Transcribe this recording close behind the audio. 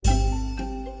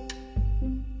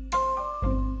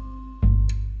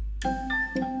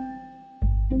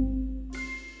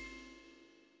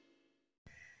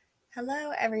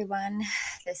Hello, everyone.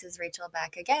 This is Rachel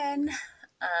back again.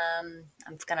 I'm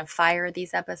just going to fire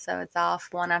these episodes off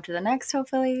one after the next,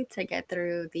 hopefully, to get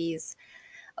through these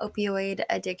opioid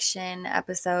addiction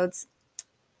episodes.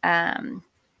 Um,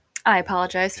 I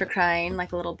apologize for crying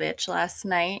like a little bitch last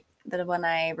night when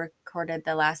I recorded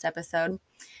the last episode.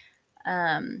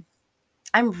 Um,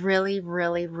 I'm really,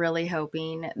 really, really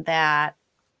hoping that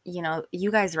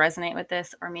you guys resonate with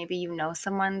this, or maybe you know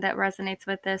someone that resonates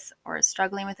with this or is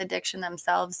struggling with addiction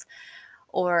themselves,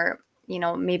 or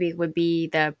maybe it would be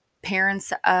the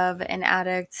parents of an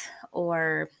addict,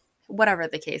 or whatever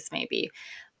the case may be.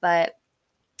 But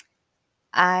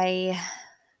I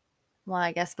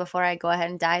I guess before I go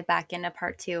ahead and dive back into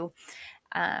part two,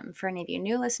 for any of you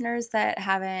new listeners that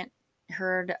haven't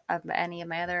heard of any of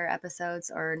my other episodes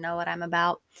or know what I'm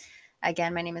about,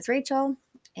 again, my name is Rachel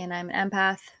and I'm an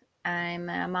empath. I'm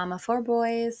a mom of four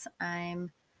boys.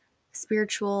 I'm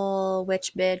spiritual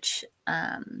witch bitch,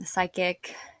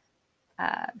 psychic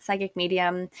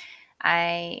medium.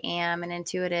 I am an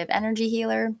intuitive energy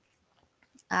healer,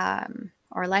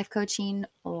 or life coaching,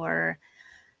 or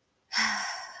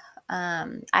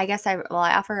I guess I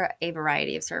offer a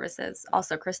variety of services.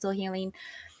 Also, crystal healing.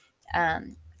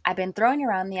 I've been throwing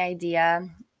around the idea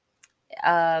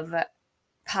of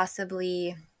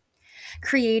possibly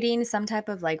creating some type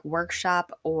of like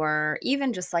workshop, or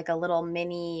even just like a little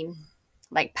mini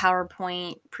like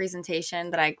PowerPoint presentation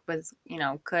that I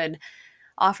could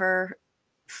offer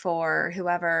for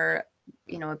whoever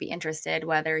would be interested,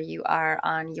 whether you are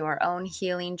on your own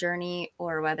healing journey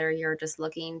or whether you're just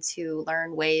looking to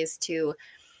learn ways to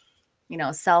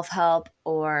self-help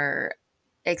or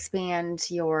expand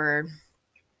your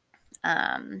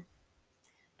um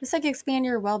just like expand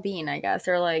your well-being, I guess,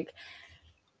 or like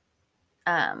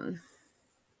um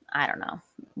I don't know,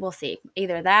 we'll see,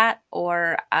 either that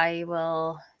or I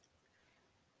will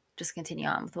just continue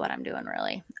on with what I'm doing,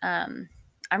 really. I'm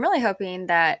really hoping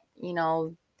that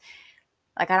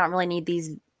like, I don't really need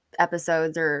these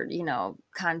episodes or,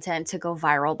 content to go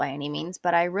viral by any means,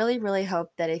 but I really, really hope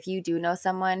that if you do know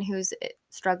someone who's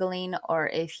struggling, or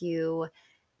if you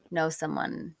know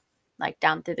someone like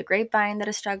down through the grapevine that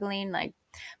is struggling, like,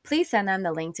 please send them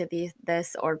the link to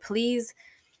this, or please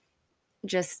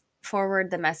just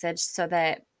forward the message so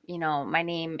that, my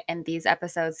name and these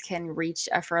episodes can reach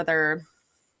a further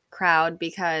crowd,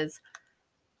 because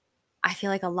I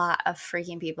feel like a lot of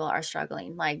freaking people are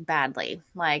struggling, like, badly,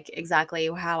 like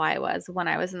exactly how I was when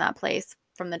I was in that place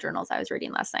from the journals I was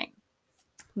reading last night.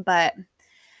 But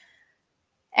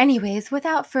anyways,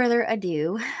 without further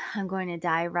ado, I'm going to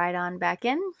dive right on back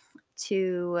in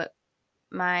to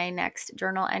my next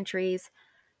journal entries.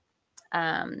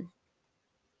 Um,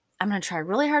 I'm going to try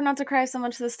really hard not to cry so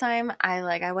much this time.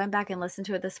 I went back and listened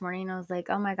to it this morning and I was like,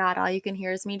 "Oh my God, all you can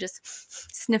hear is me just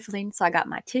sniffling." So I got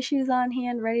my tissues on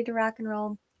hand, ready to rock and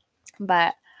roll.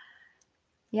 But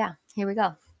yeah, here we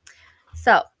go.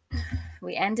 So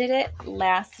we ended it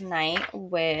last night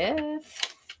with,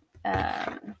 where'd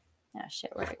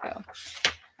it go?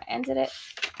 I ended it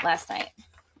last night,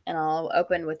 and I'll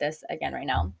open with this again right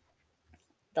now.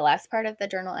 The last part of the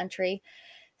journal entry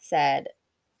said,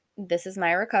 "This is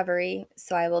my recovery,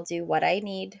 so I will do what I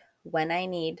need, when I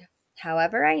need,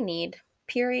 however I need,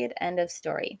 period, end of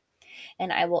story.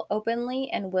 And I will openly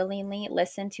and willingly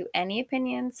listen to any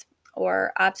opinions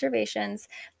or observations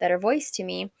that are voiced to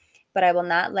me, but I will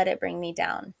not let it bring me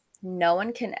down. No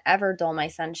one can ever dull my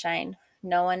sunshine.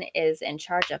 No one is in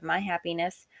charge of my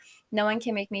happiness. No one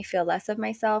can make me feel less of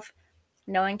myself.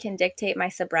 No one can dictate my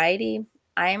sobriety.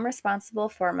 I am responsible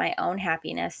for my own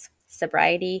happiness,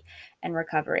 sobriety, and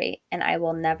recovery, and I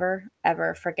will never,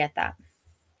 ever forget that."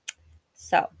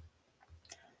 So,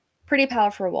 pretty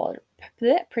powerful,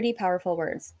 pretty powerful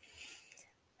words.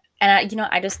 And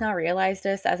I just now realized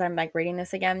this as I'm like reading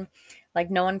this again. Like,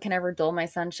 no one can ever dull my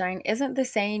sunshine. Isn't the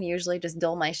saying usually just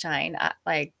dull my shine?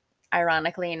 Like,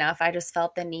 ironically enough, I just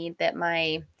felt the need that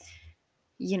my,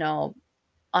 you know,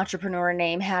 entrepreneur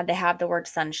name had to have the word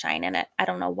sunshine in it. I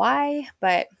don't know why,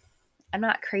 but I'm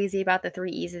not crazy about the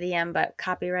three E's of the M, but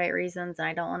copyright reasons. And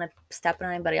I don't want to step on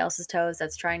anybody else's toes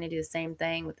that's trying to do the same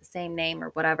thing with the same name or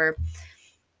whatever.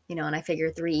 And I figure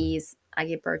three E's, I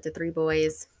gave birth to three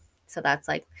boys. So that's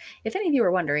like, if any of you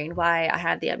were wondering why I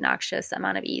had the obnoxious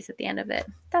amount of E's at the end of it,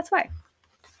 that's why.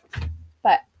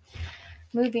 But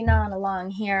moving on along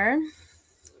here,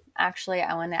 actually,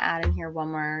 I want to add in here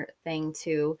one more thing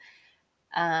too.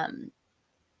 Um,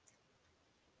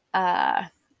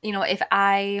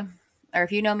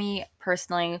 if you know me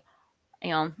personally,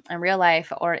 in real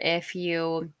life, or if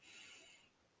you,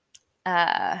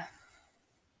 I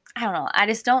don't know,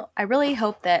 I really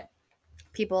hope that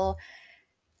people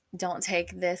don't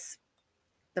take this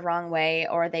the wrong way,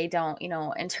 or they don't,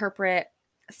 interpret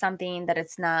something that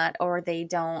it's not, or they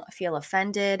don't feel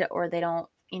offended, or they don't,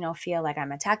 feel like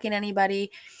I'm attacking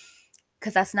anybody,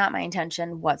 because that's not my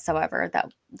intention whatsoever.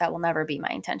 That will never be my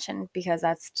intention, because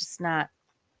that's just not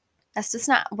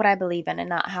what I believe in, and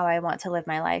not how I want to live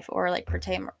my life, or like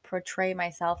portray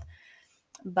myself.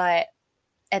 But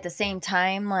at the same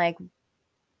time, like,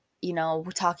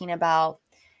 we're talking about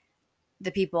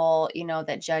the people,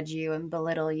 that judge you and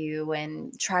belittle you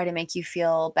and try to make you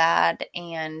feel bad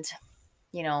and,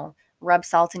 you know, rub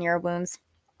salt in your wounds.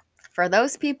 For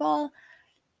those people,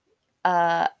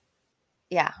 uh,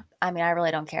 yeah, I mean, I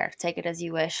really don't care. Take it as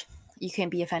you wish. You can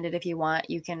be offended if you want.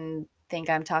 You can think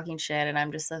I'm talking shit and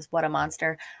I'm just this, what a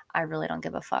monster. I really don't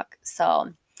give a fuck.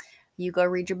 So you go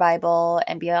read your Bible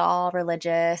and be all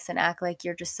religious and act like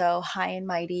you're just so high and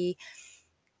mighty.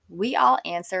 We all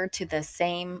answer to the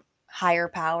same higher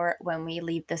power when we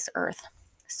leave this earth.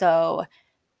 So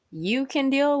you can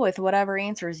deal with whatever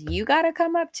answers you got to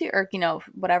come up to, or,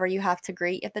 whatever you have to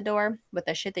greet at the door with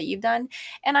the shit that you've done.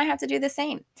 And I have to do the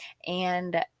same.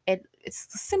 And it's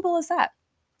as simple as that.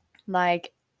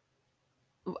 Like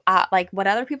what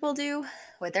other people do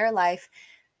with their life,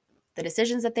 the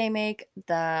decisions that they make,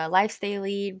 the lives they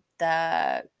lead,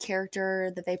 the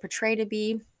character that they portray to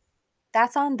be,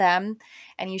 that's on them.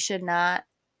 And you should not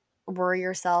worry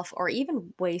yourself or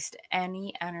even waste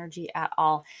any energy at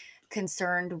all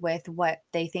concerned with what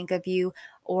they think of you,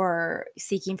 or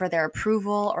seeking for their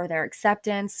approval or their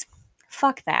acceptance.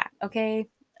 Fuck that, okay?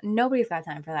 Nobody's got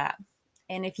time for that.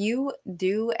 And if you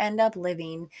do end up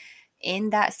living in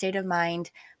that state of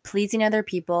mind, pleasing other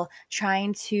people,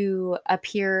 trying to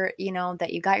appear,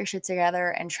 that you got your shit together,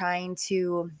 and trying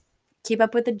to keep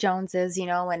up with the Joneses,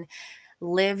 and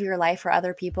live your life for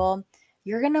other people,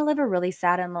 you're going to live a really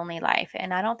sad and lonely life.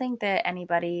 And I don't think that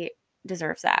anybody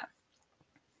deserves that.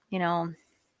 You know,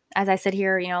 as I sit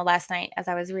here, last night as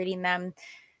I was reading them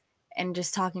and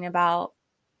just talking about,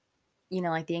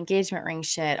 like the engagement ring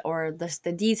shit or the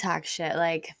detox shit,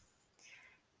 like,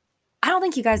 I don't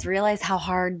think you guys realize how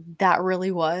hard that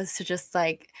really was to just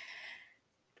like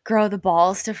grow the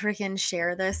balls to freaking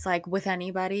share this like with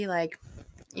anybody. Like,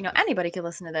 anybody could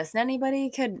listen to this and anybody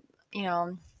could, you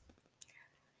know,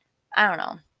 I don't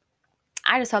know.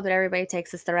 I just hope that everybody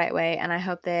takes this the right way. And I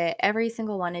hope that every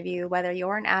single one of you, whether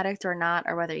you're an addict or not,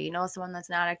 or whether you know someone that's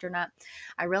an addict or not,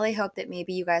 I really hope that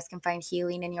maybe you guys can find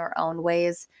healing in your own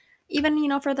ways,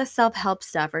 even, for the self help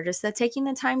stuff, or just the taking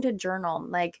the time to journal.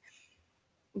 Like,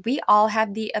 we all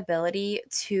have the ability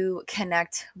to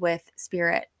connect with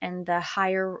spirit and the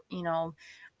higher,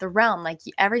 the realm. Like,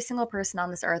 every single person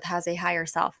on this earth has a higher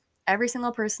self. Every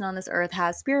single person on this earth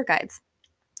has spirit guides.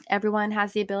 Everyone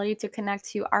has the ability to connect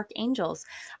to archangels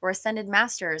or ascended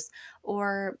masters,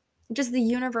 or just the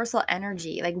universal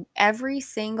energy. Like, every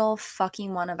single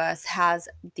fucking one of us has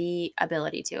the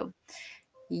ability to.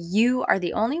 You are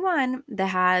the only one that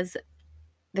has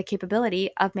the capability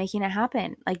of making it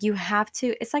happen. Like, you have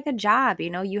to, it's like a job,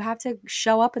 you have to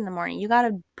show up in the morning. You got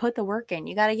to put the work in.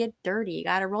 You got to get dirty. You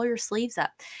got to roll your sleeves up.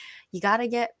 You got to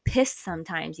get pissed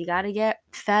sometimes. You got to get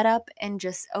fed up and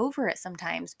just over it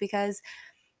sometimes, because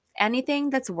anything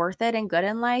that's worth it and good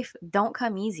in life don't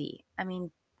come easy. I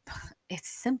mean, it's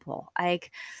simple.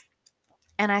 Like,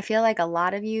 and I feel like a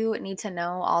lot of you need to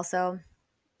know also,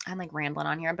 I'm like rambling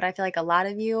on here, but I feel like a lot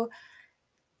of you,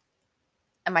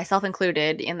 and myself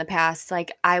included in the past,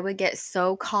 like, I would get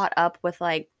so caught up with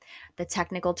like the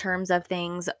technical terms of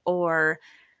things, or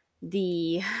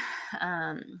the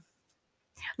um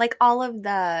like all of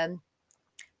the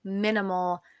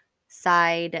minimal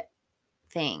side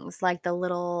things, like the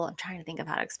little, I'm trying to think of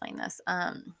how to explain this.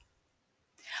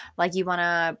 Like, you want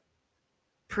to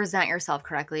present yourself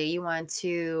correctly. You want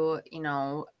to,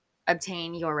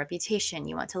 obtain your reputation.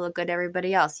 You want to look good to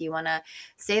everybody else. You want to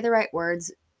say the right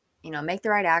words, make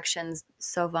the right actions,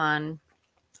 so on.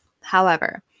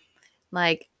 However,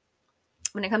 like,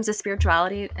 when it comes to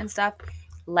spirituality and stuff,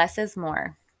 less is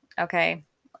more. Okay?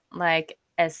 Like,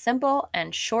 as simple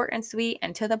and short and sweet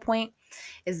and to the point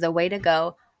is the way to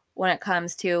go when it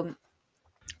comes to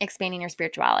expanding your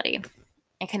spirituality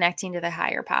and connecting to the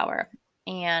higher power,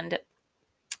 and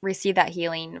receive that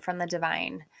healing from the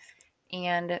divine.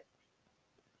 And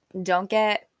don't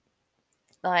get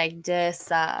like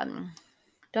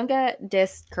don't get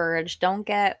discouraged, don't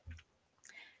get,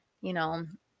 you know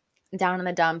down in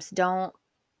the dumps. Don't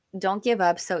give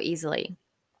up so easily.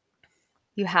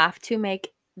 You have to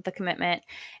make the commitment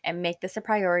and make this a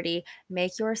priority.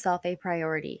 Make yourself a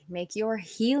priority. Make your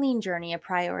healing journey a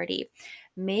priority.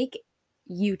 Make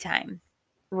you time.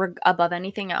 above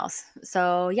anything else.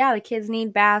 So, yeah, the kids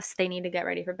need baths. They need to get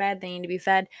ready for bed. They need to be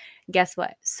fed. Guess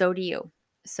what? So do you.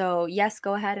 So, yes,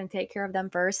 go ahead and take care of them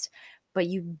first, but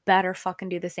you better fucking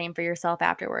do the same for yourself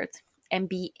afterwards and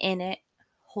be in it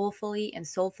wholefully and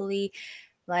soulfully.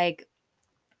 Like,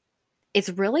 it's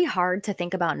really hard to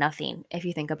think about nothing if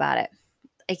you think about it.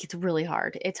 Like, it's really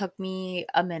hard. It took me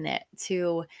a minute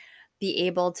to be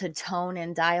able to tone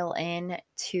and dial in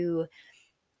to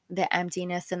the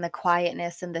emptiness and the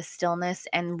quietness and the stillness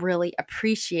and really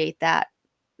appreciate that,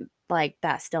 like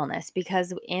that stillness,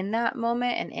 because in that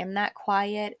moment and in that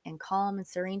quiet and calm and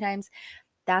serene times,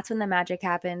 that's when the magic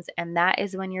happens, and that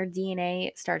is when your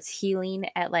DNA starts healing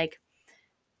at like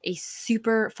a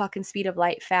super fucking speed of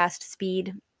light, fast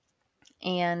speed.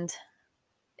 And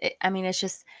I mean, it's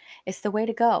just, it's the way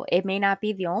to go. It may not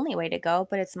be the only way to go,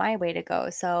 but it's my way to go.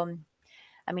 So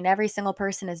I mean, every single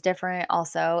person is different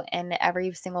also, and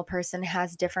every single person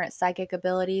has different psychic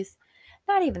abilities.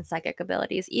 Not even psychic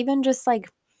abilities, even just like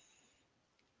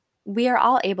we are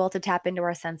all able to tap into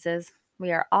our senses.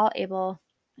 We are all able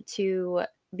to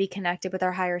be connected with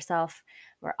our higher self.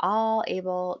 We're all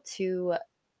able to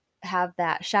have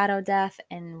that shadow death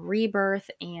and rebirth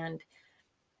and,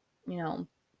 you know,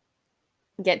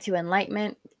 get to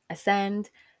enlightenment, ascend,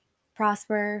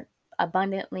 prosper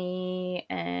abundantly,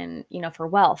 and, you know, for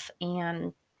wealth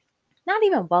and not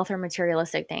even wealth or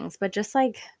materialistic things, but just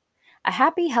like a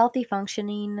happy, healthy,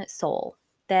 functioning soul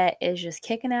that is just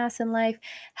kicking ass in life,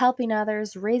 helping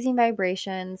others, raising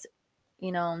vibrations.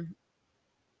 You know,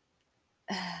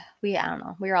 I don't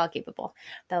know, we're all capable.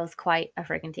 That was quite a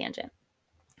freaking tangent.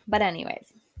 But,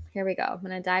 anyways, here we go. I'm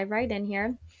going to dive right in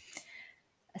here.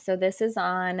 So, this is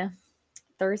on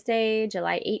Thursday,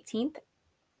 July 18th,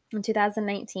 in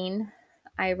 2019.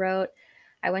 I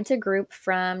went to group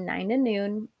from 9 to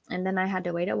noon, and then I had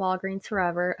to wait at Walgreens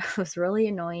forever. It was really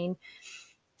annoying.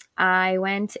 I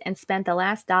went and spent the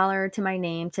last dollar to my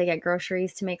name to get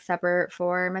groceries to make supper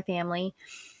for my family,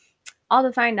 all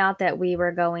to find out that we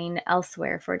were going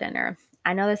elsewhere for dinner.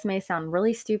 I know this may sound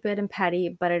really stupid and petty,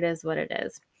 but it is what it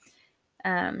is.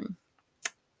 Um,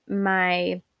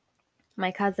 my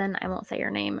my cousin, I won't say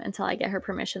her name until I get her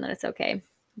permission that it's okay.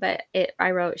 But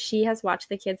I wrote, she has watched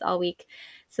the kids all week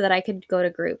so that I could go to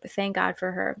group. Thank God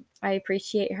for her. I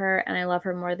appreciate her and I love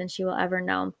her more than she will ever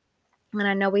know. And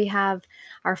I know we have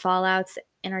our fallouts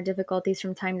and our difficulties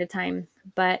from time to time,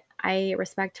 but I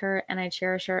respect her and I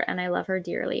cherish her and I love her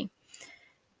dearly.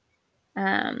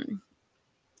 Um,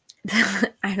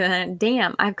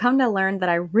 damn, I've come to learn that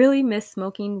I really miss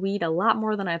smoking weed a lot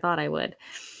more than I thought I would.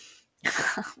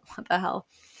 What the hell?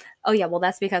 Oh yeah, well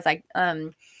that's because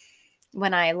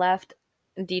when I left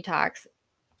detox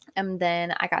and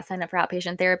then I got signed up for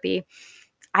outpatient therapy,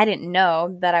 I didn't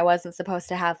know that I wasn't supposed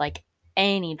to have like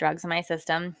any drugs in my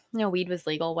system. You know, weed was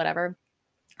legal, whatever.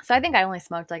 So I think I only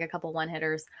smoked like a couple one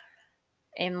hitters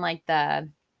in like the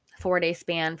 4-day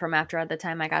span from after the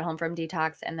time I got home from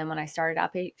detox and then when I started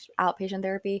outpatient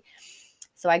therapy.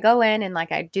 So I go in and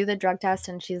like I do the drug test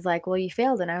and she's like, "Well, you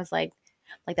failed." And I was like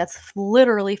that's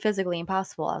literally physically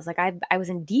impossible. I was like, I was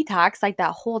in detox like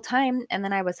that whole time and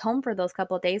then I was home for those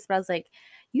couple of days, but I was like,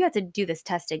 you have to do this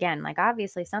test again. Like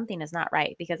obviously something is not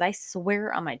right because I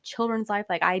swear on my children's life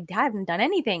like I haven't done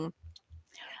anything.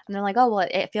 And they're like, "Oh, well,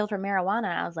 it failed for marijuana."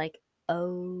 And I was like,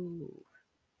 "Oh,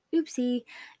 oopsie,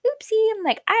 oopsie." I'm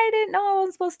like, I didn't know I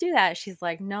was supposed to do that. She's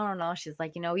like, no, no, no. She's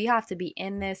like, you have to be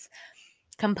in this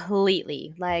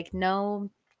completely. Like, no,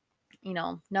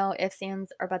 no ifs,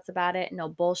 ands, or buts about it. No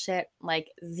bullshit. Like,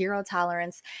 zero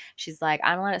tolerance. She's like,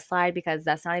 I don't let it slide because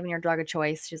that's not even your drug of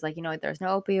choice. She's like, there's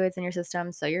no opioids in your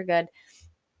system, so you're good.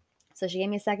 So she gave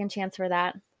me a second chance for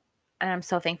that. And I'm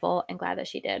so thankful and glad that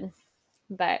she did.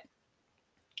 But,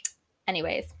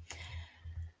 anyways,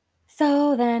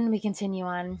 so then we continue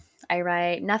on. I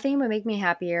write, nothing would make me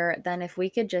happier than if we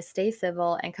could just stay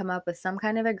civil and come up with some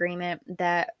kind of agreement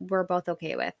that we're both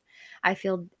okay with. I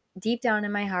feel deep down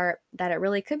in my heart that it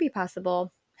really could be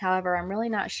possible. However, I'm really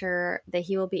not sure that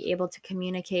he will be able to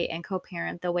communicate and co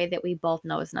parent the way that we both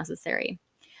know is necessary.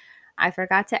 I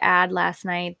forgot to add last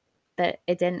night that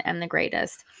it didn't end the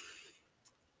greatest.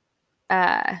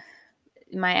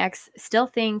 My ex still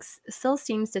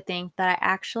seems to think that I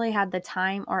actually had the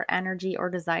time or energy or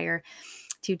desire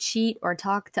to cheat or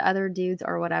talk to other dudes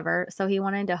or whatever. So he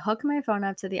wanted to hook my phone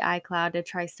up to the iCloud to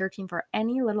try searching for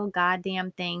any little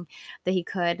goddamn thing that he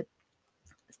could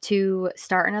to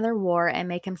start another war and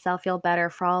make himself feel better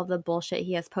for all of the bullshit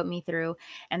he has put me through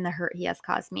and the hurt he has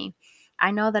caused me.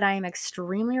 I know that I am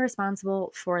extremely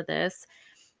responsible for this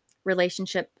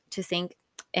relationship to sink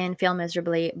and fail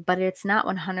miserably, but it's not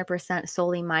 100%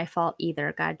 solely my fault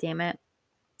either, god damn it.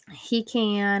 He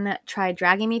can try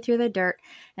dragging me through the dirt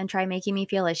and try making me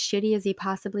feel as shitty as he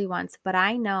possibly wants, but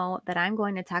I know that I'm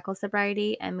going to tackle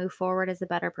sobriety and move forward as a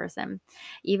better person,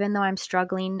 even though I'm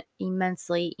struggling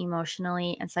immensely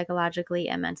emotionally and psychologically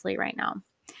and mentally right now.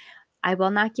 I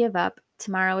will not give up.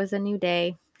 Tomorrow is a new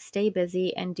day. Stay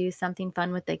busy and do something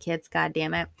fun with the kids, god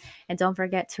damn it. And don't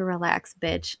forget to relax,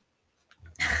 bitch.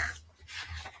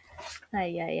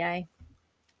 Ay, ay, ay.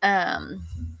 Um,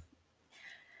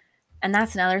 and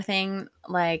that's another thing,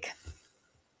 like,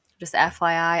 just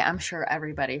FYI, I'm sure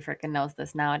everybody freaking knows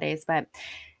this nowadays, but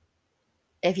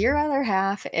if your other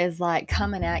half is like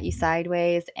coming at you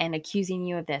sideways and accusing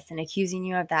you of this and accusing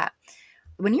you of that,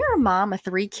 when you're a mom of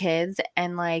 3 kids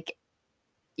and like,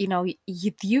 you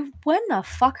when the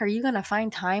fuck are you gonna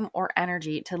find time or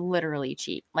energy to literally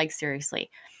cheat? Like, seriously.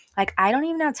 Like, I don't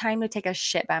even have time to take a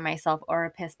shit by myself or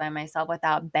a piss by myself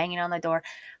without banging on the door.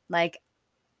 Like,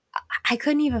 I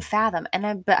couldn't even fathom.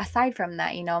 But aside from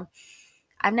that,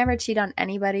 I've never cheated on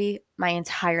anybody my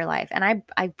entire life. And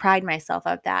I pride myself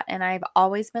of that. And I've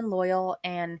always been loyal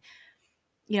and,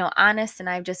 honest, and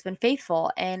I've just been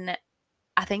faithful. And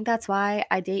I think that's why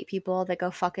I date people that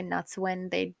go fucking nuts when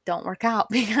they don't work out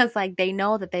because like they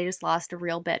know that they just lost a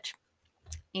real bitch.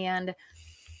 And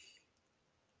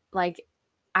like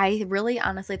I really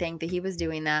honestly think that he was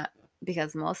doing that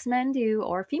because most men do,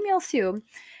 or females too,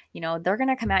 they're going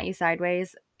to come at you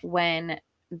sideways when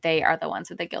they are the ones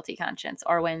with a guilty conscience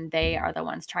or when they are the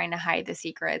ones trying to hide the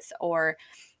secrets or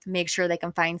make sure they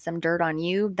can find some dirt on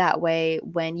you. That way,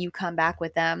 when you come back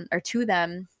with them or to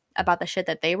them about the shit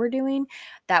that they were doing,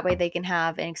 that way they can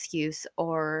have an excuse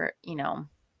or,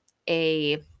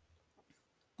 a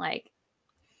like,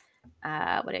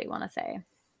 what do you want to say?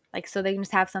 Like, so they can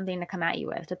just have something to come at you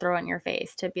with, to throw in your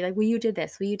face, to be like, well, you did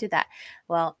this, well, you did that.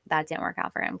 Well, that didn't work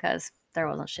out for him because there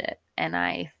wasn't shit. And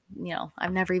I've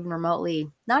never even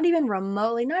remotely, not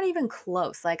even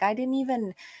close. Like, I didn't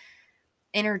even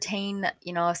entertain,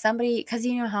 if somebody, because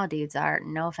you know how dudes are,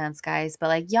 no offense, guys, but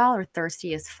like, y'all are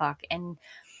thirsty as fuck. And,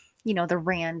 the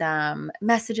random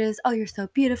messages, oh, you're so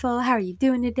beautiful. How are you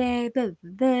doing today? Blah,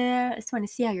 blah, blah. I just want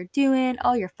to see how you're doing.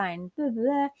 Oh, you're fine. Blah, blah,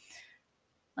 blah.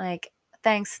 Like,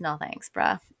 thanks, no thanks,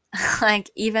 bruh.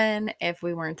 Like, even if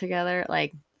we weren't together,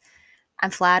 like, I'm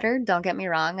flattered, don't get me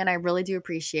wrong, and I really do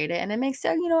appreciate it. And it makes,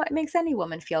 it makes any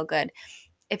woman feel good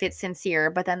if it's sincere.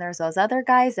 But then there's those other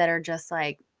guys that are just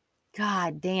like,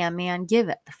 God damn, man, give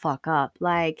it the fuck up.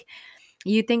 Like,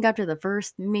 you think after the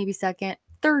first, maybe second,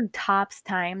 third tops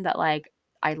time that, like,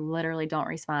 I literally don't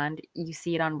respond, you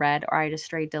see it on red, or I just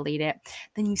straight delete it,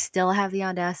 then you still have the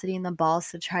audacity and the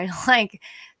balls to try to, like,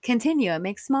 continue and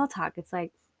make small talk. It's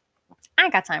like, I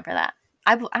ain't got time for that.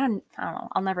 I don't know.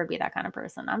 I'll never be that kind of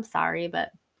person. I'm sorry,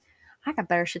 but I got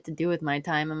better shit to do with my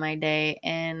time and my day.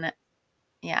 And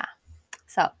yeah.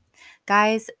 So,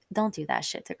 guys, don't do that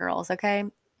shit to girls, okay?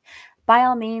 By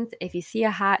all means, if you see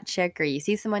a hot chick or you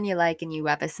see someone you like and you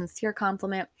have a sincere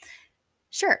compliment,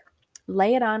 sure,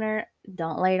 lay it on her.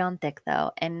 Don't lay it on thick,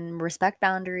 though. And respect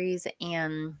boundaries.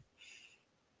 And,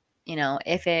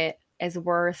 if it is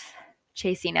worth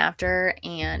chasing after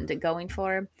and going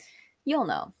for, you'll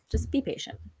know. Just be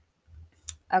patient.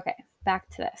 Okay, back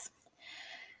to this.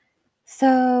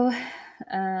 So,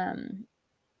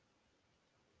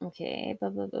 okay, blah,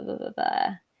 blah, blah, blah, blah,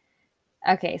 blah.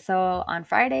 Okay, so on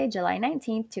Friday, July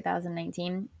 19th,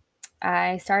 2019,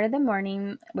 I started the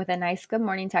morning with a nice good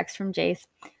morning text from Jace.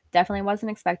 Definitely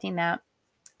wasn't expecting that.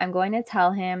 I'm going to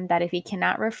tell him that if he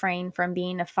cannot refrain from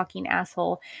being a fucking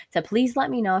asshole, to please let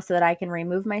me know so that I can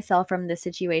remove myself from this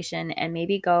situation and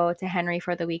maybe go to Henry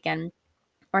for the weekend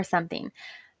or something.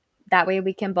 That way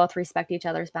we can both respect each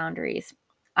other's boundaries.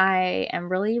 I am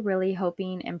really, really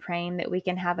hoping and praying that we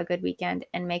can have a good weekend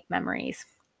and make memories.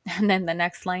 And then the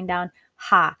next line down,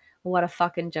 ha, what a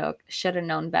fucking joke. Should have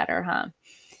known better, huh?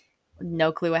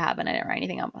 No clue what happened. I didn't write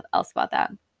anything else about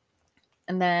that.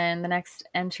 And then the next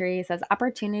entry says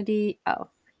opportunity. Oh,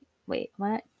 wait,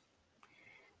 what?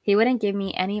 He wouldn't give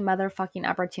me any motherfucking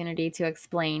opportunity to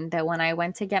explain that when I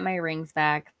went to get my rings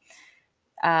back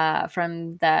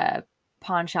from the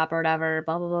pawn shop or whatever,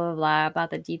 blah, blah, blah, blah,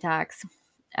 about the detox.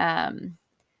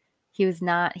 He was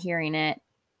not hearing it.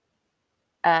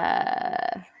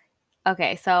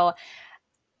 Okay, so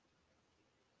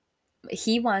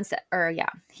he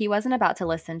wasn't about to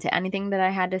listen to anything that I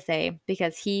had to say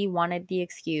because he wanted the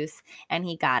excuse and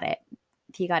he got it.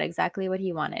 He got exactly what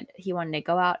he wanted. He wanted to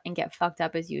go out and get fucked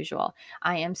up as usual.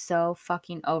 I am so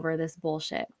fucking over this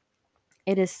bullshit.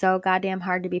 It is so goddamn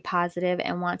hard to be positive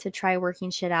and want to try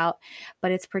working shit out,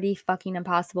 but it's pretty fucking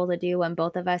impossible to do when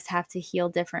both of us have to heal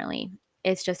differently.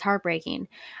 It's just heartbreaking.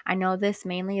 I know this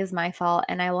mainly is my fault,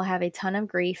 and I will have a ton of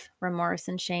grief, remorse,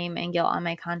 and shame and guilt on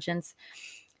my conscience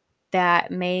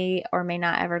that may or may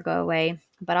not ever go away.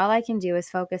 But all I can do is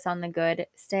focus on the good,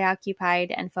 stay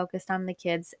occupied, and focused on the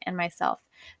kids and myself.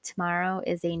 Tomorrow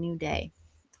is a new day.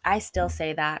 I still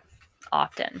say that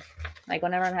often. Like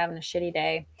whenever I'm having a shitty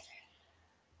day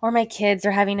or my kids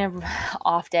are having an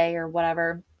off day or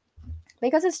whatever,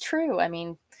 because it's true. I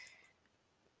mean,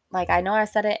 like I know I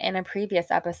said it in a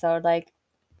previous episode, like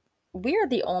we are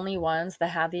the only ones that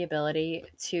have the ability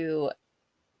to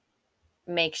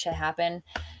make shit happen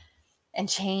and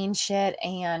change shit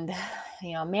and,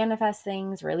 manifest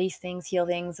things, release things, heal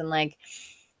things. And like,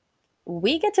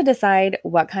 we get to decide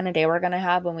what kind of day we're going to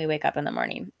have when we wake up in the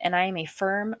morning. And I am a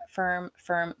firm, firm,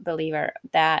 firm believer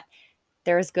that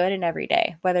there is good in every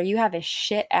day. Whether you have a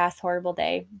shit ass horrible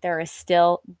day, there is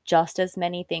still just as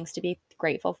many things to be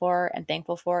grateful for and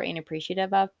thankful for and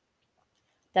appreciative of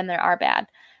than there are bad.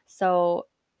 So,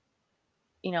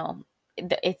 you know,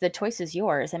 if the choice is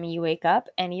yours. I mean, you wake up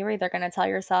and you're either going to tell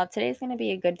yourself, today's going to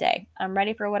be a good day. I'm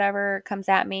ready for whatever comes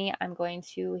at me. I'm going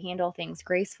to handle things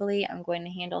gracefully. I'm going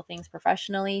to handle things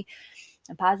professionally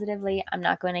and positively. I'm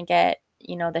not going to get,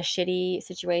 the shitty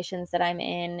situations that I'm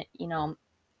in,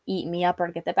 eat me up or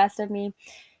get the best of me.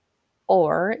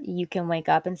 Or you can wake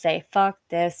up and say, fuck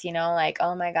this, like,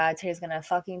 oh my God, today's going to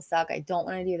fucking suck. I don't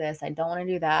want to do this. I don't want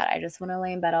to do that. I just want to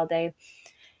lay in bed all day.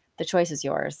 The choice is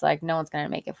yours. Like, no one's going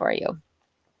to make it for you.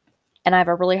 And I have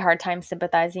a really hard time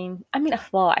sympathizing. I mean,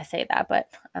 well, I say that, but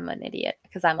I'm an idiot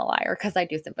because I'm a liar because I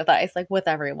do sympathize like with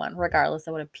everyone, regardless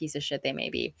of what a piece of shit they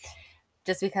may be.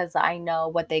 Just because I know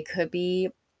what they could be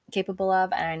capable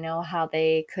of and I know how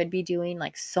they could be doing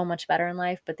like so much better in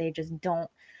life, but they just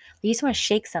don't. You just want to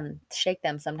shake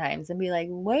them sometimes and be like,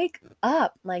 wake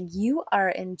up. Like you are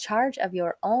in charge of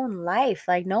your own life.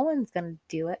 Like no one's going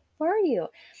to do it for you.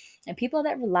 And people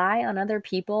that rely on other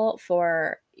people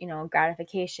for,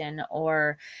 gratification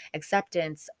or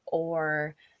acceptance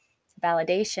or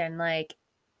validation, like,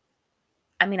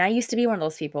 I mean, I used to be one of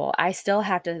those people. I still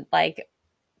have to like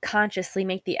consciously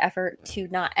make the effort to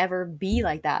not ever be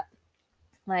like that.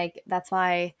 Like, that's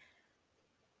why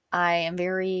I am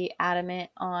very adamant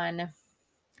on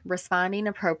responding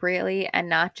appropriately and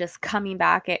not just coming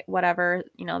back at whatever,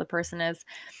 the person is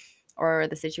or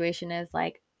the situation is.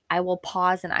 Like, I will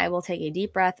pause and I will take a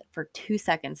deep breath for 2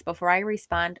 seconds before I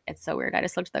respond. It's so weird. I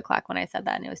just looked at the clock when I said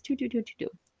that and it was 2, 2, 2, 2, 2.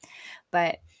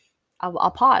 But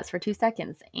I'll pause for 2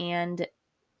 seconds and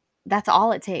that's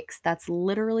all it takes. That's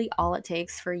literally all it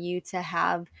takes for you to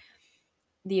have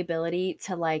the ability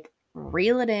to like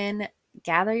reel it in,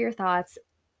 gather your thoughts,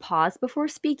 pause before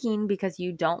speaking because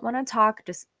you don't want to talk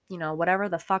just, whatever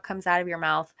the fuck comes out of your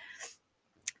mouth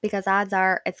because odds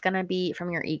are it's going to be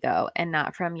from your ego and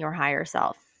not from your higher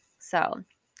self. So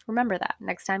remember that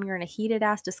next time you're in a heated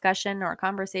ass discussion or a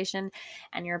conversation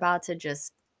and you're about to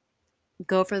just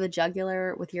go for the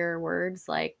jugular with your words,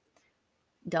 like,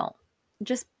 don't.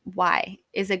 Just why?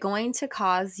 Is it going to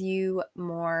cause you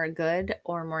more good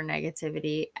or more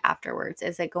negativity afterwards?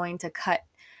 Is it going to cut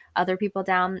other people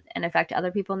down and affect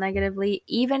other people negatively,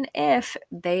 even if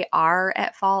they are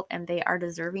at fault and they are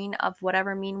deserving of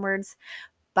whatever mean words?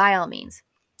 By all means,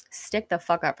 stick the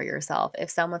fuck up for yourself if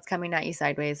someone's coming at you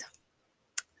sideways.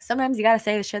 Sometimes you got to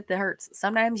say the shit that hurts.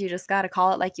 Sometimes you just got to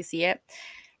call it like you see it.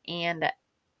 And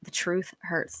the truth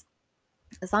hurts.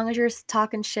 As long as you're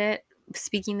talking shit,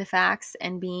 speaking the facts,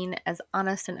 and being as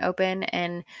honest and open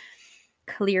and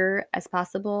clear as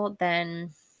possible,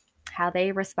 then how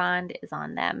they respond is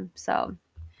on them. So,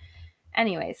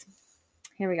 anyways,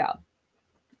 here we go.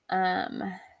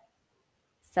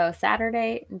 So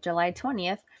Saturday, July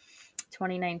 20th,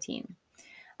 2019.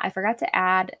 I forgot to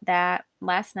add that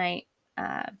last night,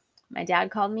 my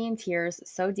dad called me in tears,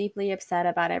 so deeply upset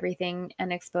about everything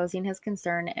and exposing his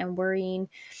concern and worrying,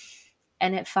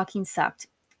 and it fucking sucked.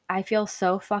 I feel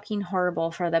so fucking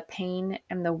horrible for the pain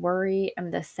and the worry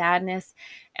and the sadness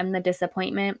and the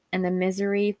disappointment and the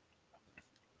misery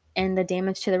and the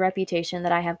damage to the reputation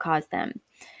that I have caused them.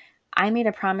 I made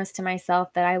a promise to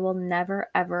myself that I will never,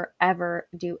 ever, ever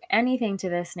do anything to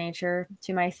this nature,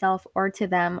 to myself or to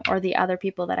them or the other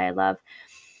people that I love.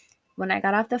 When I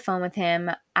got off the phone with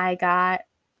him, I got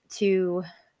to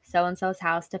so-and-so's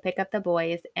house to pick up the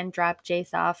boys and drop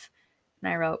Jace off.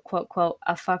 And I wrote, quote, quote,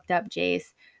 a fucked up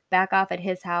Jace back off at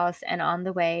his house. And on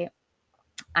the way,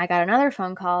 I got another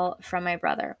phone call from my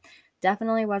brother.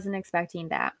 Definitely wasn't expecting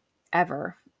that,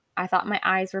 ever. I thought my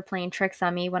eyes were playing tricks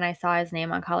on me when I saw his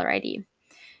name on caller ID.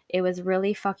 It was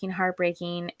really fucking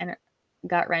heartbreaking and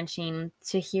gut-wrenching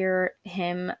to hear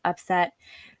him upset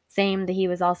saying that he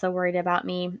was also worried about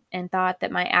me and thought that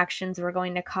my actions were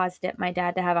going to cause my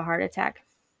dad to have a heart attack.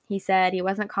 He said he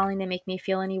wasn't calling to make me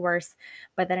feel any worse,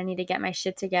 but that I need to get my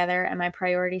shit together and my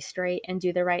priorities straight and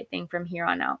do the right thing from here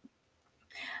on out.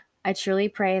 I truly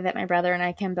pray that my brother and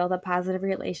I can build a positive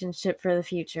relationship for the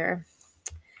future.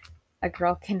 A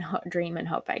girl can dream and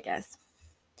hope, I guess.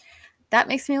 That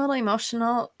makes me a little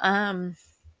emotional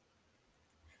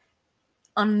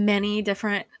on many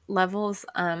different levels.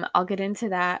 I'll get into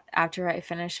that after I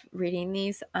finish reading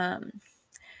these.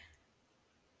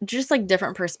 Just like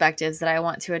different perspectives that I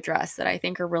want to address that I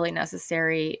think are really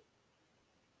necessary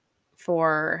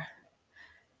for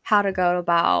how to go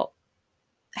about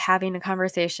having a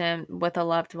conversation with a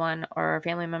loved one or a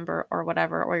family member or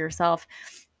whatever, or yourself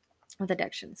with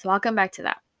addiction. So I'll come back to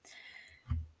that.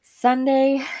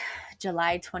 Sunday,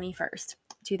 July 21st,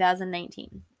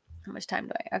 2019. How much time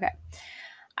do I? Okay.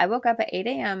 I woke up at 8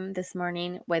 a.m. this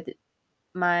morning with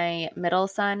my middle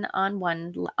son on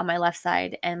my left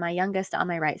side and my youngest on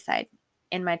my right side.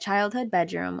 In my childhood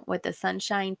bedroom with the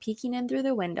sunshine peeking in through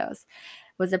the windows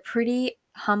was a pretty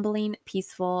humbling,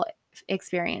 peaceful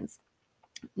experience.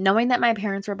 Knowing that my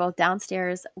parents were both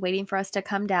downstairs waiting for us to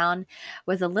come down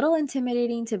was a little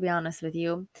intimidating, to be honest with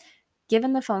you,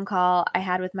 given the phone call I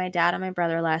had with my dad and my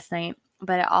brother last night,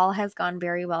 but it all has gone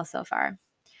very well so far.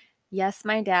 Yes,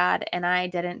 my dad and I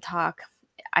didn't talk.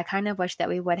 I kind of wish that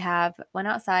we would have went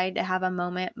outside to have a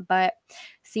moment, but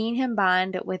seeing him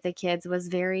bond with the kids was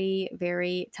very,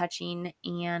 very touching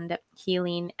and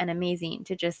healing and amazing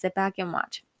to just sit back and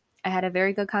watch. I had a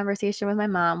very good conversation with my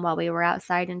mom while we were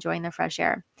outside enjoying the fresh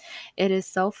air. It is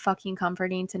so fucking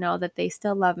comforting to know that they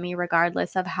still love me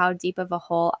regardless of how deep of a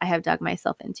hole I have dug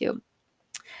myself into.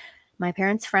 My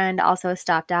parents' friend also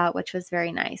stopped out, which was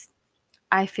very nice.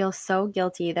 I feel so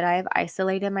guilty that I have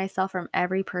isolated myself from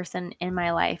every person in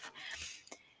my life.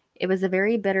 It was a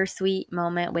very bittersweet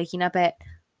moment waking up at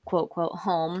quote, quote,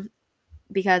 home,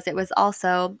 because it was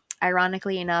also,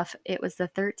 ironically enough, it was the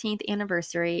 13th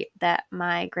anniversary that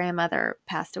my grandmother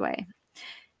passed away.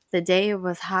 The day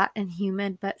was hot and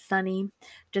humid but sunny,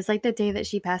 just like the day that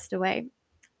she passed away.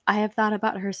 I have thought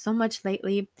about her so much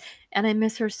lately, and I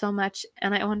miss her so much,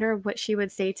 and I wonder what she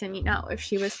would say to me now if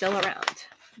she was still around.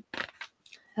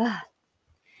 Ugh.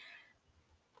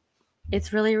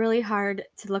 It's really, really hard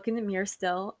to look in the mirror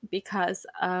still because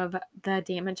of the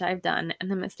damage I've done and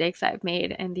the mistakes I've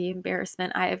made and the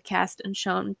embarrassment I have cast and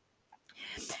shown,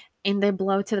 and the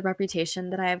blow to the reputation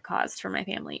that I have caused for my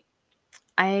family.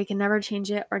 I can never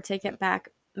change it or take it back,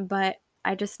 but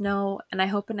I just know and I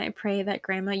hope and I pray that,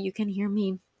 Grandma, you can hear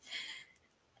me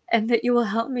and that you will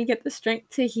help me get the strength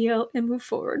to heal and move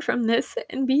forward from this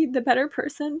and be the better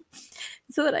person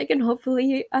so that I can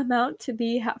hopefully amount to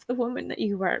be half the woman that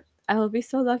you were. I will be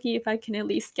so lucky if I can at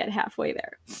least get halfway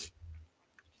there.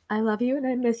 I love you and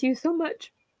I miss you so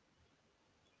much.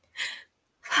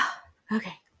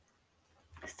 Okay.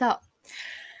 So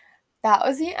that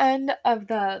was the end of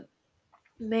the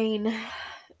main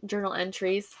journal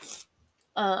entries.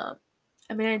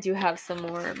 I mean, I do have some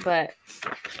more, but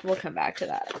we'll come back to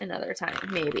that another time.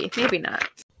 Maybe not.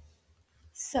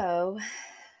 So,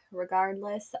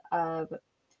 regardless of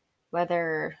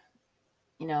whether,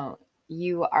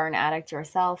 you are an addict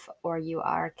yourself or you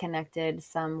are connected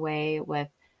some way with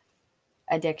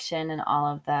addiction and all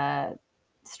of the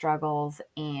struggles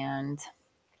and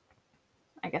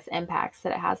I guess impacts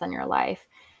that it has on your life.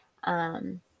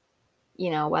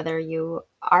 Whether you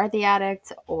are the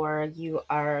addict or you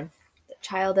are the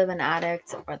child of an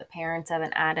addict or the parent of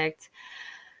an addict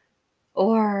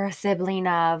or sibling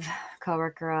of,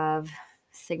 coworker of,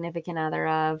 significant other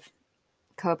of,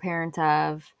 co-parent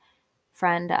of,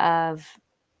 friend of,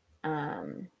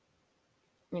 or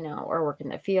work in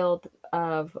the field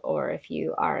of, or if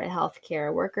you are a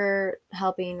healthcare worker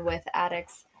helping with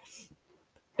addicts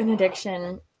and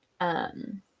addiction,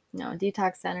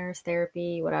 detox centers,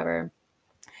 therapy, whatever.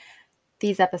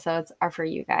 These episodes are for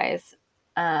you guys.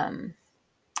 I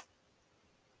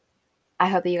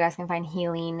hope that you guys can find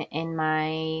healing in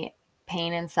my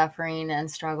pain and suffering and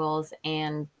struggles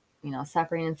and,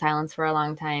 suffering in silence for a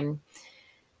long time.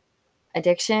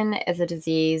 Addiction is a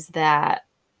disease that,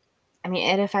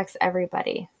 it affects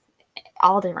everybody,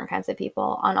 all different kinds of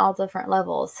people on all different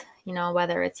levels,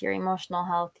 whether it's your emotional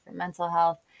health, your mental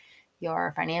health,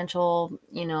 your financial,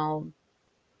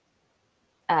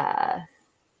 I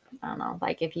don't know,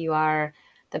 like if you are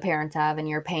the parent of and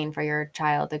you're paying for your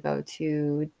child to go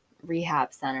to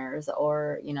rehab centers,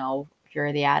 or, if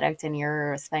you're the addict and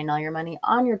you're spending all your money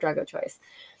on your drug of choice,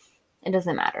 it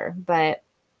doesn't matter. But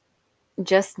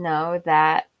just know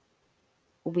that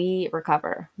we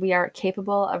recover. We are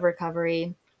capable of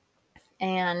recovery.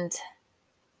 and,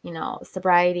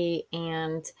 sobriety,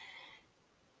 and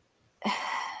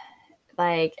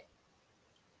like,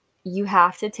 you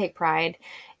have to take pride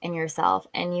in yourself,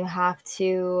 and you have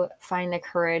to find the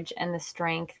courage and the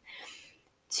strength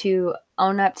to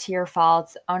own up to your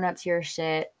faults, own up to your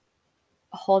shit,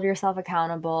 hold yourself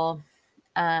accountable,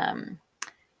 um,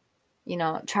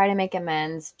 try to make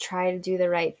amends, try to do the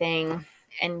right thing.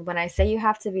 And when I say you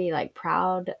have to be like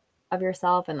proud of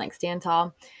yourself and like stand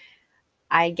tall,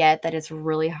 I get that it's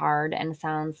really hard and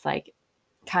sounds like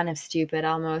kind of stupid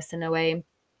almost in a way.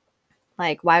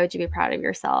 Like, why would you be proud of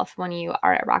yourself when you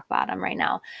are at rock bottom right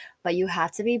now? But you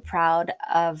have to be proud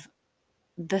of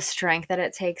the strength that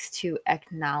it takes to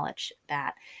acknowledge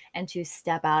that and to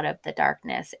step out of the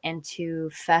darkness and to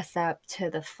fess up to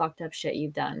the fucked up shit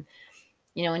you've done.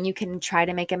 And you can try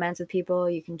to make amends with people.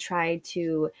 You can try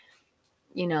to,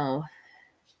 you know,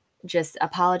 just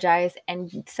apologize.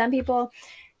 And some people,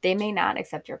 they may not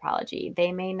accept your apology.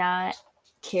 They may not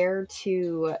care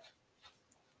to,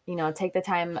 take the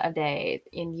time of day,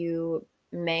 and you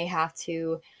may have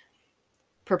to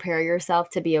prepare yourself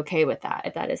to be okay with that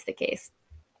if that is the case.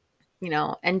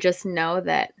 And just know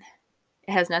that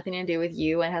it has nothing to do with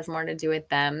you. It has more to do with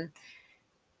them.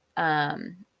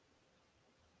 Um,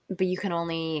 but you can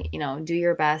only, do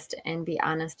your best and be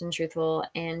honest and truthful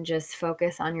and just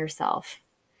focus on yourself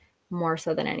more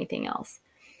so than anything else.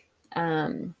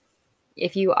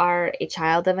 If you are a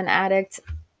child of an addict,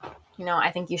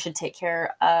 I think you should take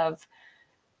care of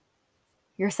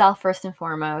yourself first and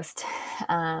foremost,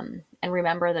 and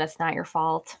remember that it's not your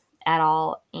fault at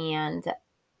all. And,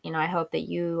 I hope that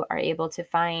you are able to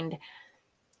find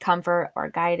comfort or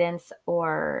guidance,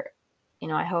 or,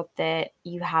 I hope that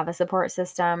you have a support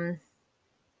system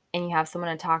and you have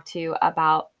someone to talk to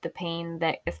about the pain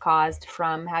that is caused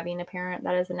from having a parent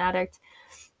that is an addict.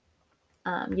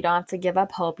 You don't have to give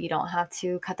up hope. You don't have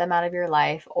to cut them out of your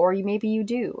life, or maybe you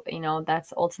do.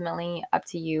 That's ultimately up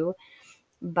to you.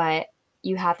 But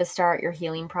you have to start your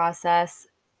healing process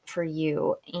for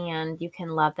you, and you can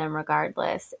love them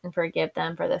regardless and forgive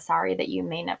them for the sorry that you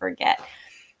may never get.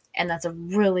 And that's a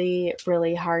really,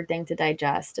 really hard thing to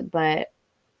digest, but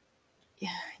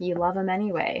you love them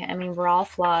anyway. I mean, we're all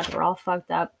flawed. We're all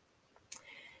fucked up.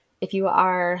 If you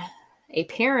are a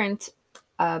parent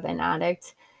of an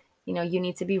addict, you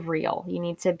need to be real. You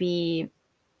need to be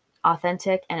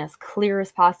authentic and as clear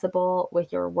as possible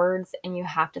with your words, and you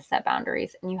have to set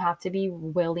boundaries, and you have to be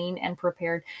willing and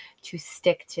prepared to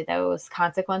stick to those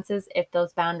consequences if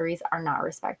those boundaries are not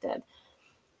respected.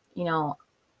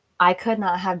 I could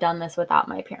not have done this without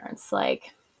my parents.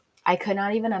 Like, I could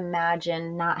not even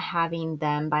imagine not having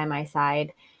them by my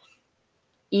side,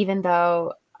 even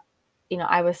though,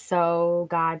 I was so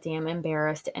goddamn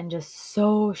embarrassed and just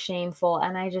so shameful.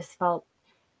 And I just felt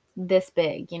this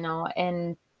big,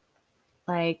 and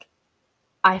like,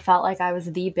 I felt like I was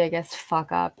the biggest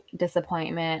fuck up,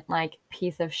 disappointment, like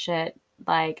piece of shit.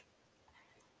 Like,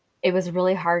 it was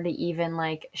really hard to even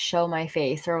like show my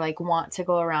face or like want to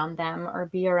go around them or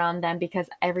be around them, because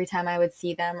every time I would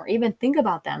see them or even think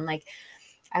about them, like,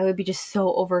 I would be just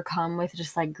so overcome with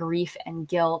just like grief and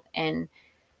guilt. And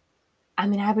I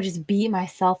mean, I would just beat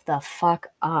myself the fuck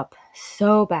up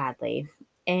so badly.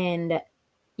 And,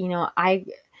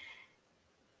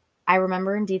 I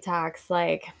remember in detox,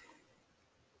 like,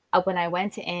 when I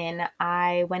went in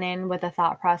with a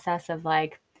thought process of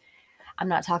like, I'm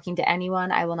not talking to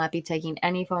anyone. I will not be taking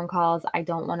any phone calls. I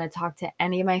don't want to talk to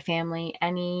any of my family,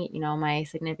 my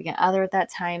significant other at that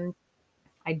time.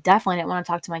 I definitely didn't want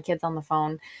to talk to my kids on the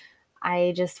phone.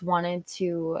 I just wanted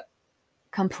to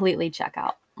completely check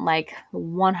out, like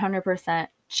 100%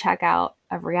 check out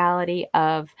of reality,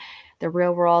 of the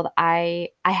real world. I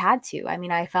had to. I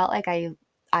mean, I felt like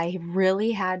I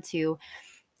really had to,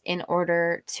 in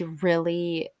order to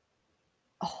really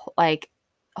like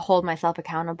hold myself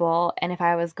accountable. And if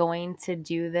I was going to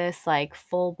do this like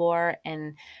full bore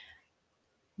and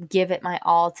give it my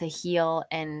all to heal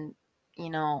and, you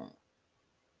know,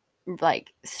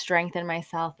 like strengthen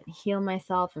myself and heal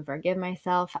myself and forgive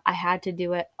myself, I had to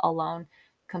do it alone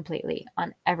completely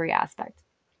on every aspect.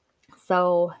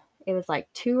 So it was like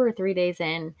 2 or 3 days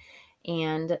in,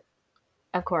 and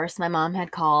of course my mom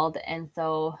had called. And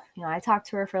so, I talked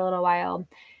to her for a little while.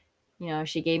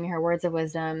 She gave me her words of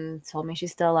wisdom, told me she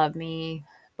still loved me,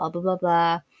 blah, blah, blah,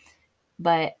 blah.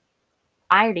 But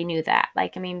I already knew that.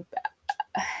 Like, I mean,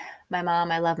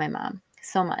 I love my mom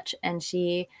so much. And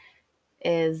she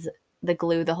is the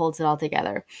glue that holds it all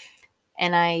together.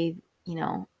 And you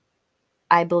know,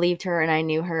 I believed her and I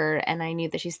knew her and I knew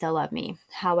that she still loved me.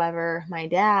 However, my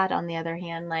dad, on the other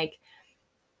hand, like,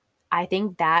 I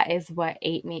think that is what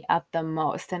ate me up the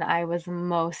most, and I was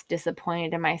most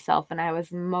disappointed in myself, and I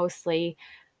was mostly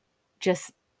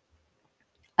just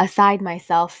aside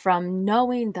myself from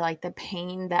knowing the, like, the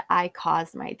pain that I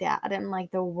caused my dad and,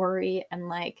 like, the worry and,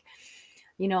 like,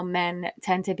 men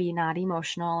tend to be not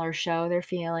emotional or show their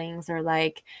feelings or,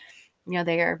 like,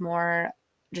 they are more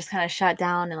just kinda shut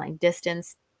down and, like,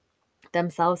 distance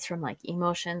themselves from, like,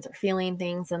 emotions or feeling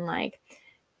things, and, like,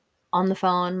 on the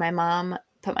phone, my mom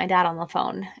put my dad on the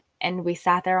phone, and we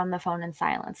sat there on the phone in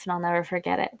silence, and I'll never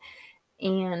forget it,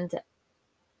 and,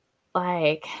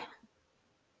 like,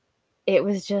 it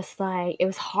was just, like it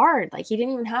was hard, like, he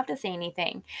didn't even have to say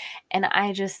anything, and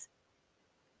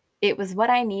it was what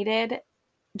I needed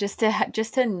just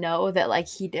to know that, like,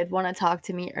 he did wanna talk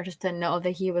to me, or just to know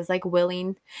that he was, like,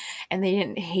 willing, and they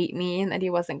didn't hate me, and that he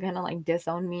wasn't gonna, like,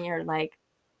 disown me or, like,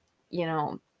 you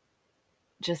know,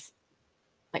 just,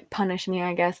 like, punish me,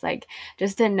 I guess, like,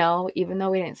 just to know, even though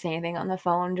we didn't say anything on the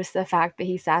phone, just the fact that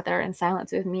he sat there in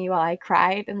silence with me while I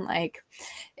cried, and, like,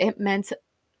 it meant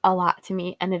a lot to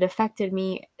me, and it affected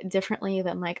me differently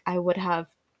than, like, I would have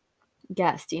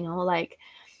guessed, like,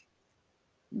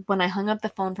 when I hung up the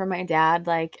phone from my dad,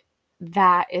 like,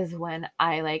 that is when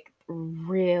I, like,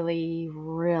 really,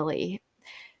 really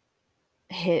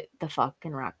hit the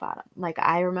fucking rock bottom. Like,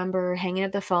 I remember hanging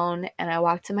up the phone, and I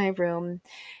walked to my room,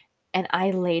 and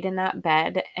I laid in that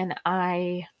bed, and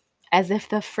as if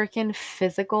the freaking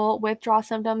physical withdrawal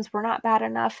symptoms were not bad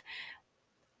enough,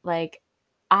 like,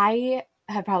 I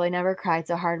have probably never cried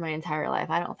so hard in my entire life,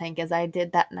 I don't think, as I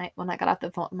did that night when I got off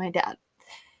the phone with my dad.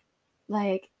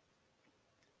 Like,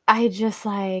 I just,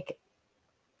 like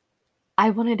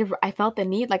I felt the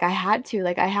need, like, I had to,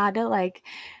 like,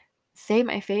 save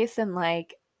my face and,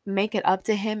 like, make it up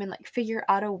to him and, like, figure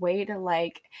out a way to,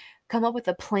 like, come up with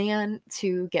a plan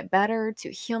to get better,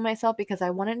 to heal myself, because I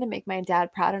wanted to make my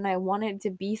dad proud, and I wanted to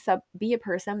be a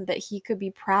person that he could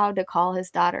be proud to call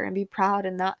his daughter and be proud,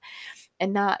 and not,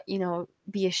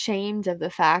 be ashamed of the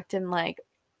fact, and, like,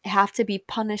 have to be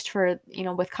punished for,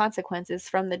 with consequences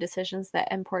from the decisions that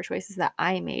and poor choices that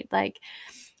I made. Like,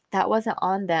 that wasn't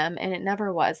on them, and it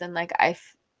never was, and, like,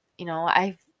 you know,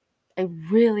 I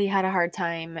really had a hard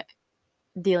time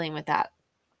dealing with that.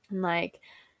 And, like,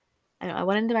 I don't know, I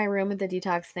went into my room with the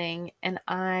detox thing, and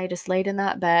I just laid in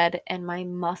that bed, and my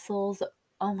muscles,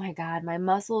 oh my god, my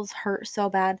muscles hurt so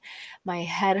bad. My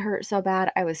head hurt so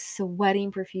bad. I was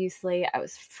sweating profusely. I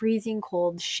was freezing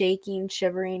cold, shaking,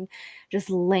 shivering, just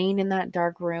laying in that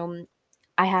dark room.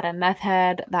 I had a meth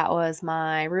head that was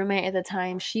my roommate at the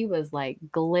time. She was, like,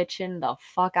 glitching the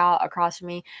fuck out across from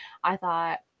me. I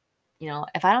thought,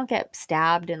 if I don't get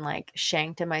stabbed and, like,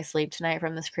 shanked in my sleep tonight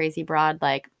from this crazy broad,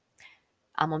 like,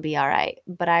 I'm gonna be all right.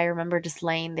 But I remember just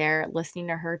laying there listening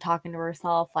to her talking to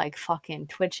herself, like, fucking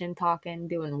twitching, talking,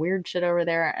 doing weird shit over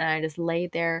there. And I just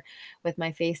laid there with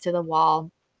my face to the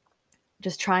wall,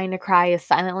 just trying to cry as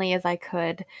silently as I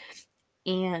could.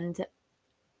 And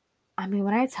I mean,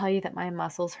 when I tell you that my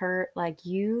muscles hurt, like,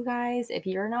 you guys, if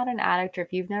you're not an addict or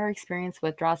if you've never experienced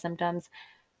withdrawal symptoms,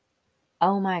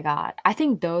 oh my God. I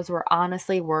think those were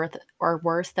honestly worth or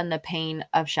worse than the pain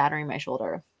of shattering my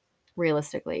shoulder,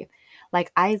 realistically.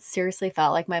 Like, I seriously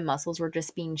felt like my muscles were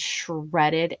just being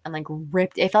shredded and, like,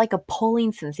 ripped. It felt like a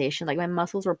pulling sensation. Like, my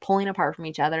muscles were pulling apart from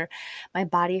each other. My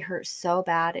body hurt so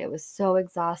bad. It was so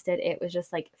exhausted. It was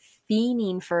just like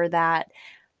fiending for that,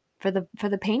 for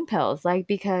the pain pills. Like,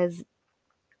 because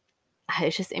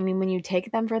it's just, I mean, when you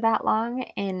take them for that long,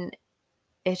 and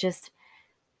it's just,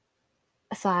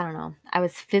 so I don't know. I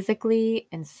was physically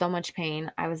in so much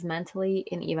pain. I was mentally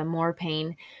in even more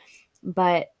pain.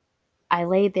 But I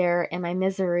laid there in my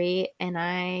misery, and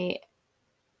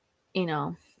you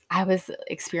know, I was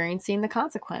experiencing the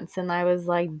consequence, and I was,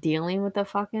 like, dealing with the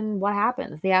fucking what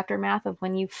happens, the aftermath of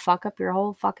when you fuck up your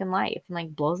whole fucking life and,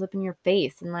 like, blows up in your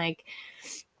face, and, like,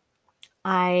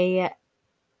 I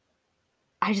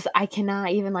I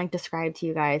cannot even, like, describe to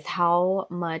you guys how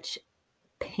much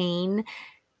pain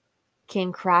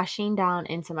came crashing down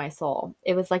into my soul.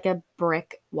 It was like a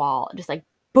brick wall, just like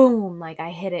boom, like I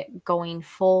hit it going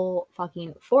full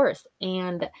fucking force.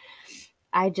 And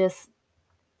I just,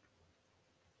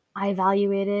 I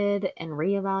evaluated and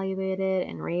reevaluated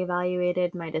and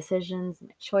reevaluated my decisions,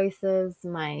 my choices,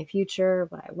 my future,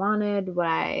 what I wanted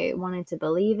to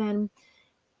believe in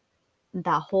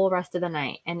that whole rest of the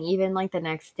night. And even like the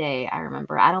next day, I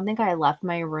remember, I don't think I left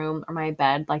my room or my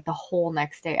bed like the whole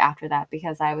next day after that,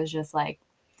 because I was just like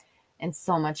in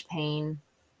so much pain.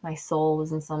 My soul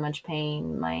was in so much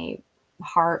pain. My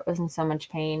heart was in so much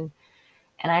pain.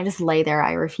 And I just lay there.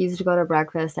 I refused to go to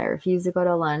breakfast. I refused to go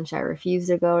to lunch. I refused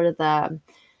to go to the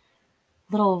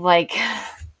little, like,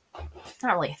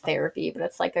 not really therapy, but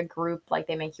it's like a group, like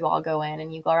they make you all go in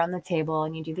and you go around the table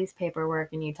and you do these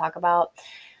paperwork and you talk about,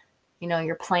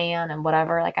 your plan and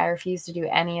whatever. Like I refused to do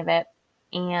any of it.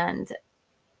 And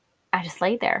I just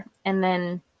laid there. And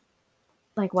then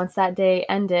like once that day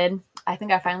ended, I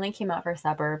think I finally came out for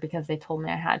supper because they told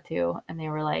me I had to. And they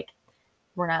were like,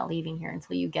 we're not leaving here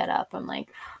until you get up. I'm like,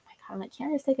 oh my God, I'm like,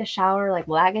 can't I just take a shower? Like,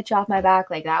 will that get you off my back?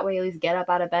 Like that way at least get up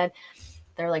out of bed.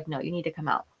 They're like, no, you need to come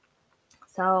out.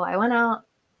 So I went out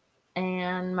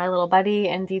and my little buddy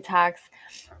in detox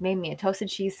made me a toasted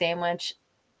cheese sandwich.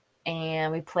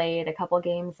 And we played a couple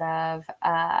games of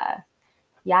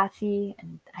Yahtzee.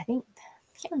 And I can't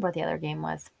remember what the other game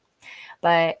was.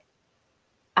 But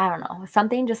I don't know.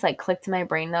 Something just like clicked to my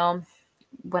brain though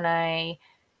when I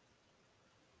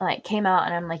like came out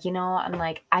and I'm like, I'm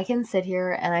like, I can sit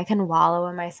here and I can wallow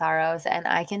in my sorrows and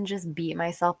I can just beat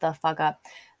myself the fuck up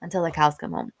until the cows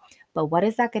come home. But what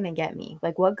is that going to get me?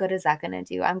 Like, what good is that going to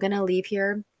do? I'm going to leave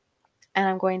here and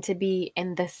I'm going to be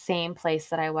in the same place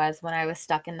that I was when I was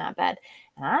stuck in that bed.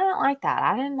 And I don't like that.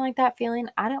 I didn't like that feeling.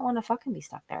 I didn't want to fucking be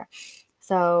stuck there.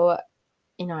 So,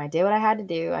 I did what I had to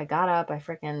do. I got up. I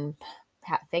freaking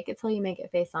fake it till you make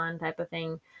it face on type of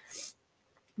thing.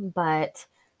 But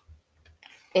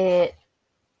it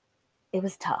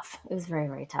was tough. It was very,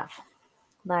 very tough.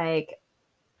 Like,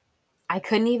 I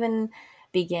couldn't even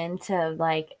begin to,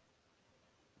 like,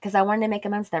 because I wanted to make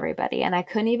amends to everybody, and I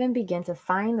couldn't even begin to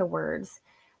find the words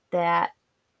that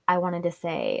I wanted to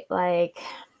say. Like,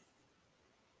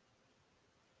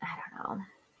 I don't know.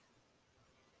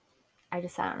 I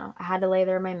don't know. I had to lay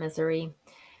there in my misery,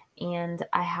 and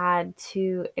I had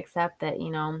to accept that, I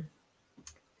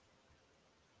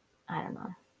don't know.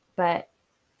 But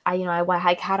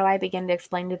like, how do I begin to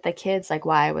explain to the kids, like,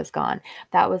 why I was gone?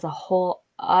 That was a whole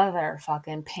other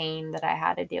fucking pain that I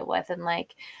had to deal with. And,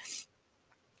 like,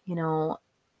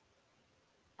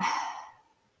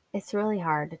 it's really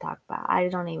hard to talk about. I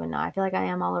don't even know. I feel like I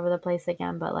am all over the place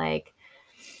again, but, like,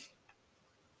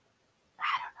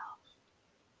 I don't know.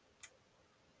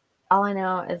 All I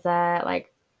know is that,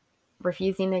 like,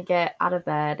 refusing to get out of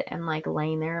bed and, like,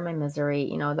 laying there in my misery,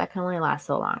 that can only last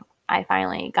so long. I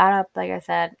finally got up, like I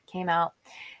said, came out.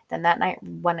 Then that night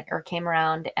came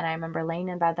around, and I remember laying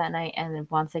in bed that night, and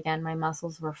once again, my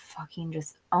muscles were fucking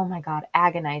just, oh my God,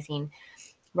 agonizing.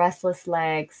 Restless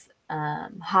legs,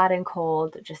 hot and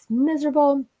cold, just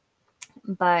miserable.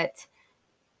 But,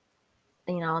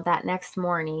 that next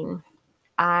morning,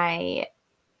 I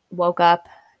woke up.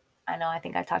 I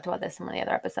think I talked about this in one of the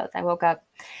other episodes. I woke up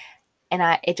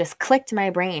and it just clicked in my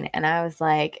brain, and I was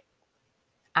like,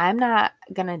 I'm not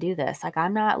gonna do this. Like,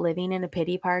 I'm not living in a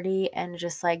pity party and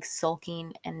just like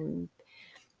sulking, and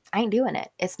I ain't doing it.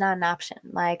 It's not an option.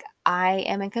 Like, I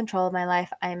am in control of my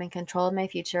life. I am in control of my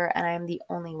future, and I am the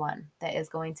only one that is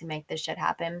going to make this shit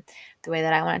happen the way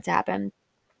that I want it to happen.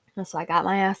 And so I got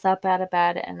my ass up out of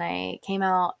bed and I came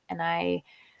out and I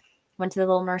went to the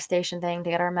little nurse station thing to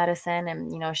get our medicine.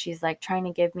 And, she's like trying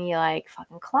to give me like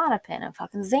fucking Klonopin and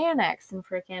fucking Xanax and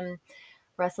freaking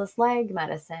restless leg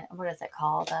medicine. What is it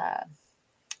called?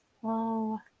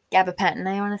 Gabapentin,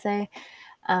 I want to say.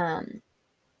 And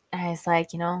I was like,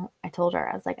 I told her,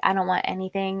 I was like, I don't want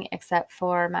anything except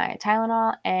for my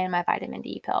Tylenol and my vitamin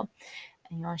D pill.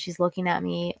 And, she's looking at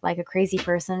me like a crazy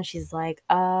person. She's like,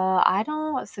 I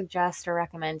don't suggest or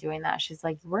recommend doing that. She's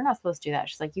like, we're not supposed to do that.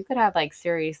 She's like, you could have like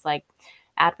serious like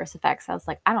adverse effects. I was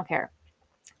like, I don't care.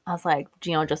 I was like,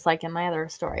 just like in my other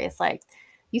story, it's like,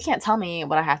 you can't tell me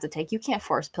what I have to take. You can't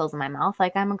force pills in my mouth.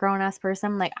 Like, I'm a grown ass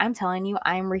person. Like, I'm telling you,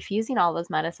 I'm refusing all those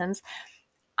medicines.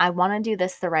 I want to do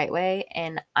this the right way,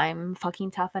 and I'm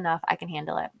fucking tough enough. I can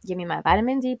handle it. Give me my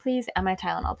vitamin D, please, and my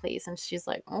Tylenol, please. And she's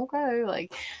like, okay.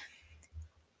 Like,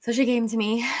 so she came to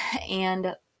me,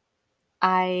 and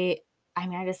I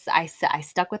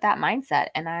stuck with that mindset,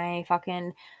 and I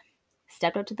fucking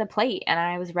stepped up to the plate, and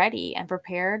I was ready and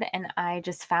prepared, and I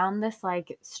just found this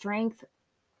like strength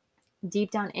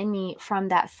deep down in me from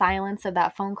that silence of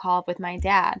that phone call with my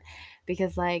dad,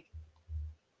 because like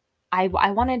I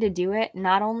wanted to do it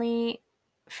not only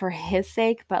for his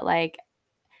sake, but like,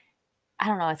 I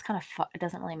don't know, it's kind of it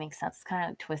doesn't really make sense. It's kind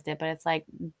of twisted, but it's like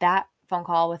that phone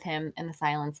call with him in the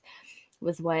silence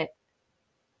was what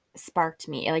sparked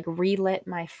me. It like relit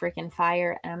my freaking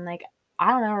fire. And I'm like,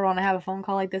 I don't ever want to have a phone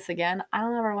call like this again. I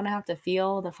don't ever want to have to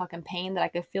feel the fucking pain that I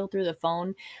could feel through the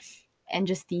phone and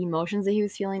just the emotions that he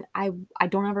was feeling. I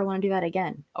don't ever want to do that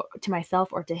again, to myself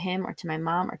or to him or to my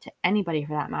mom or to anybody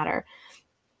for that matter.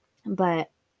 But,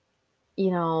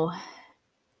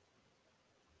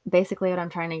 basically what I'm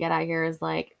trying to get at here is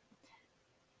like,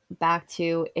 back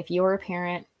to, if you're a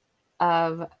parent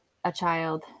of a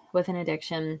child with an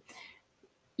addiction,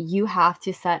 you have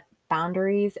to set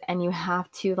boundaries, and you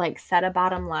have to like set a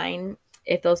bottom line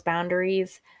if those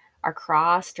boundaries are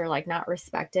crossed or like not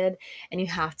respected, and you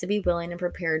have to be willing and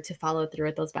prepared to follow through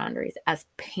with those boundaries, as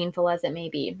painful as it may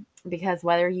be, because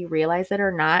whether you realize it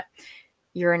or not,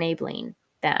 you're enabling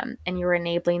them, and you're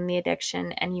enabling the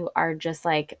addiction, and you are just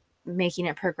like making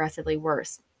it progressively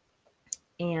worse.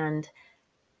 And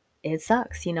it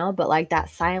sucks, but like that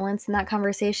silence in that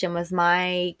conversation was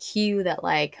my cue that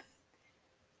like,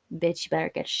 bitch, you better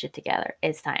get shit together.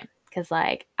 It's time. Because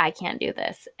like, I can't do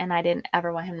this. And I didn't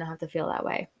ever want him to have to feel that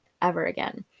way ever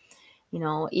again.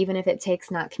 Even if it takes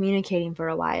not communicating for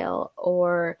a while,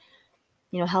 or,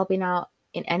 helping out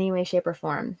in any way, shape, or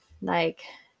form. Like,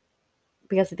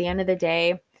 because at the end of the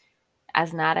day,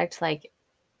 as an addict, like,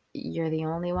 you're the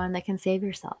only one that can save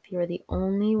yourself. You're the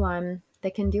only one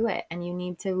that can do it. And you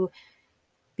need to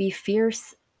be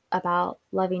fierce about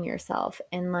loving yourself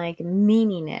and like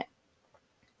meaning it,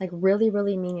 like really,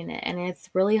 really meaning it. And it's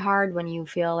really hard when you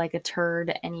feel like a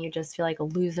turd and you just feel like a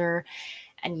loser,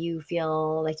 and you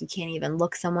feel like you can't even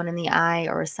look someone in the eye,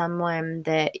 or someone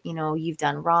that, you've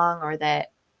done wrong, or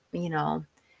that,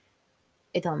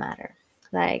 it don't matter.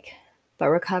 Like, but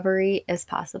recovery is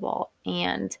possible,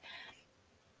 and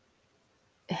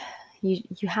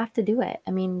you have to do it.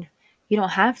 I mean, you don't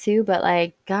have to, but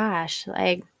like, gosh,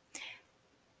 like,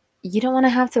 you don't want to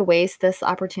have to waste this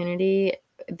opportunity,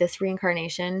 this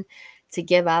reincarnation, to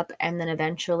give up and then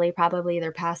eventually probably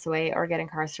either pass away or get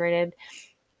incarcerated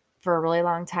for a really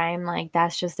long time. Like,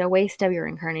 that's just a waste of your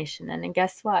incarnation. And then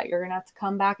guess what? You're going to have to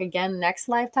come back again next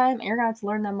lifetime, and you're going to have to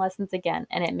learn them lessons again.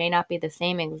 And it may not be the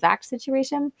same exact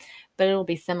situation, but it'll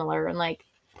be similar. And like,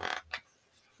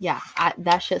 yeah,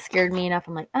 that shit scared me enough.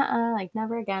 I'm like, like,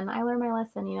 never again. I learned my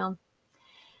lesson.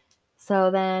 So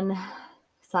then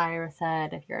Cyrus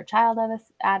said, if you're a child of an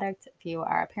addict, if you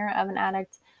are a parent of an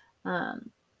addict,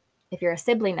 if you're a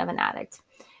sibling of an addict,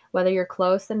 whether you're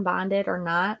close and bonded or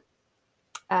not,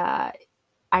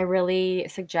 I really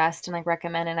suggest and like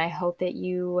recommend, and I hope that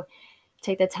you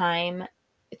take the time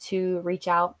to reach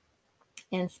out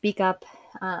and speak up.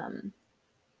 I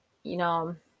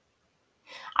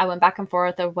went back and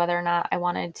forth of whether or not I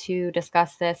wanted to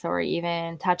discuss this or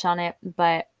even touch on it,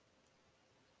 but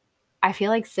I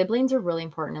feel like siblings are really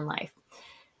important in life.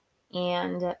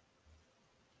 And,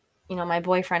 my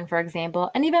boyfriend, for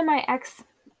example, and even my ex,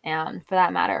 for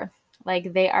that matter,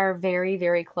 like, they are very,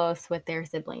 very close with their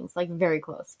siblings, like very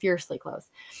close, fiercely close.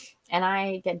 And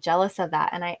I get jealous of that,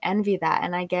 and I envy that,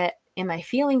 and I get in my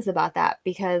feelings about that,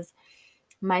 because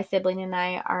my sibling and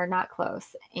I are not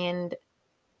close. And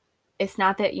it's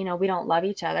not that, we don't love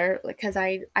each other, because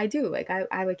I do. Like,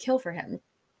 I would kill for him.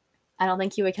 I don't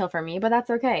think he would kill for me, but that's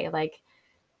okay. Like,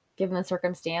 given the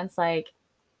circumstance, like,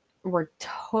 we're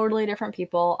totally different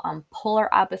people on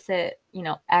polar opposite,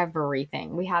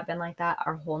 everything. We have been like that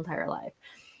our whole entire life.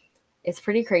 It's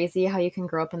pretty crazy how you can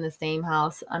grow up in the same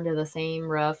house, under the same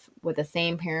roof, with the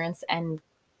same parents, and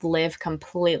live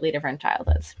completely different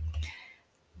childhoods.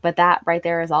 But that right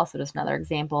there is also just another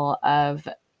example of,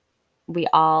 we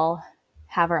all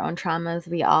have our own traumas.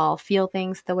 We all feel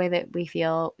things the way that we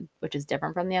feel, which is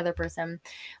different from the other person.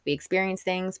 We experience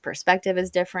things. Perspective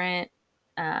is different.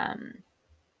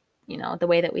 The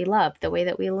way that we love, the way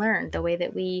that we learn, the way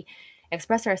that we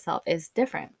express ourselves is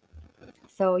different.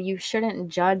 So you shouldn't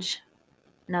judge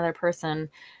another person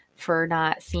for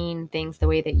not seeing things the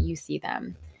way that you see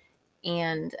them.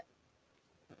 And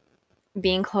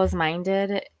being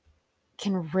closed-minded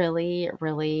can really,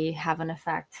 really have an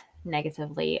effect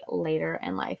negatively later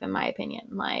in life, in my opinion.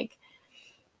 Like,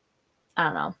 I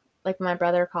don't know. Like, my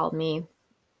brother called me.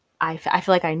 I feel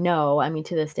like I know, I mean,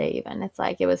 to this day even, it's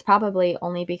like, it was probably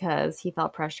only because he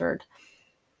felt pressured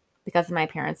because of my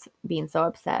parents being so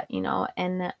upset,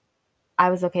 and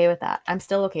I was okay with that. I'm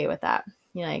still okay with that.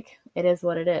 Like, it is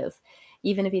what it is.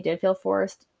 Even if he did feel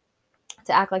forced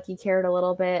to act like he cared a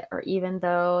little bit, or even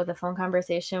though the phone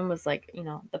conversation was like,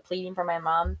 the pleading for my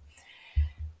mom,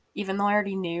 even though I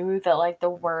already knew that, like,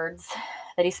 the words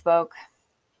that he spoke,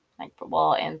 like,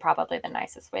 well, in probably the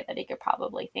nicest way that he could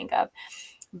probably think of.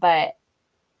 But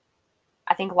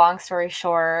I think, long story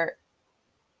short,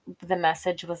 the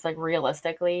message was like,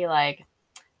 realistically, like,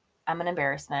 I'm an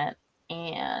embarrassment,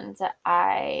 and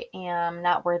I am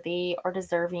not worthy or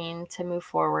deserving to move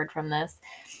forward from this.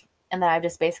 And that I've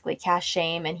just basically cast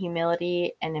shame and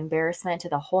humility and embarrassment to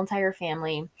the whole entire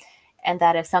family. And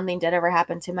that if something did ever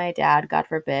happen to my dad, God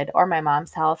forbid, or my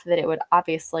mom's health, that it would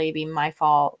obviously be my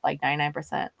fault, like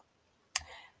 99%,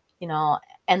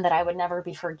 and that I would never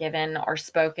be forgiven or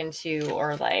spoken to,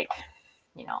 or like,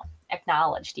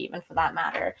 acknowledged, even for that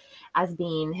matter, as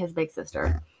being his big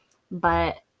sister.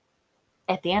 But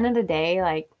at the end of the day,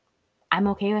 like, I'm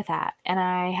okay with that. And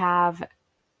I have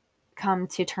come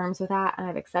to terms with that and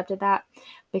I've accepted that,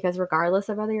 because regardless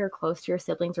of whether you're close to your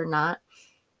siblings or not,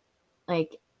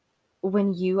 like,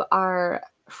 when you are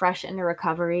fresh into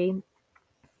recovery,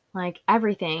 like,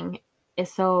 everything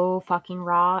is so fucking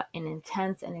raw and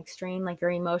intense and extreme. Like,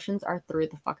 your emotions are through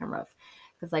the fucking roof.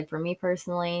 Because, like, for me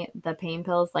personally, the pain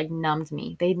pills, like, numbed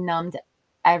me. They numbed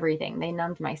everything. They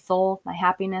numbed my soul, my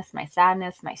happiness, my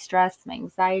sadness, my stress, my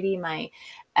anxiety, my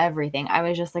everything. I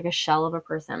was just like a shell of a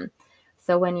person.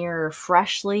 So when you're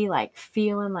freshly, like,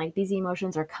 feeling like these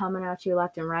emotions are coming at you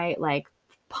left and right, like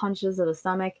punches of the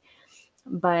stomach,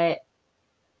 but,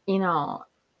 you know,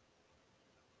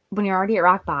 when you're already at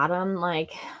rock bottom,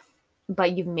 like,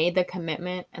 but you've made the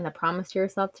commitment and the promise to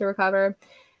yourself to recover,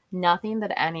 nothing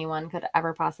that anyone could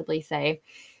ever possibly say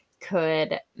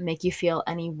could make you feel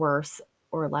any worse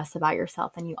or less about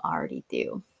yourself than you already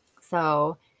do.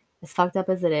 So, as fucked up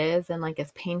as it is, and like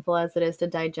as painful as it is to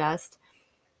digest,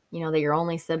 that your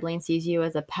only sibling sees you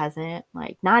as a peasant,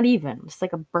 like, not even, just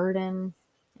like a burden,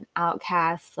 an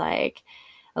outcast, like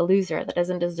a loser that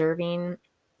isn't deserving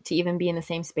to even be in the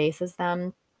same space as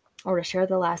them or to share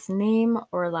the last name,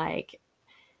 or like,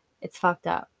 it's fucked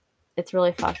up. It's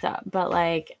really fucked up. But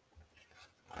like,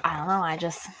 I don't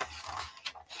know.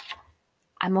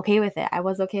 I'm okay with it. I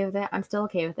was okay with it. I'm still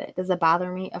okay with it. Does it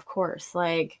bother me? Of course.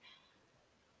 Like,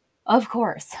 of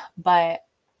course. But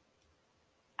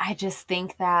I just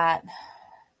think that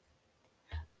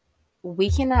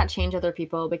we cannot change other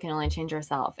people. We can only change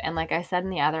ourselves. And like I said in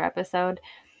the other episode,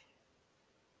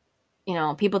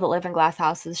 people that live in glass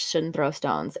houses shouldn't throw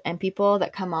stones. And people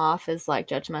that come off as like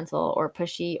judgmental or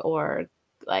pushy or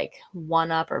like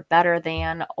one up or better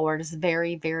than, or just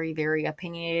very, very, very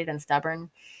opinionated and stubborn,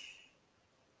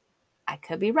 I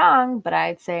could be wrong, but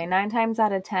I'd say 9 times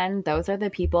out of 10, those are the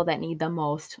people that need the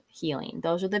most healing.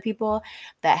 Those are the people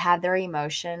that have their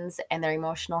emotions and their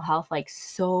emotional health like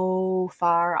so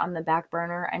far on the back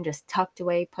burner and just tucked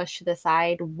away, pushed to the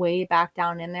side, way back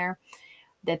down in there,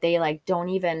 that they like don't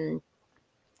even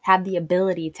have the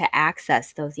ability to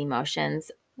access those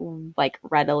emotions like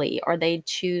readily, or they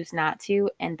choose not to.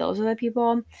 And those are the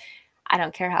people, I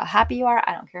don't care how happy you are.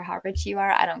 I don't care how rich you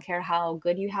are. I don't care how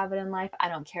good you have it in life. I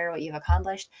don't care what you've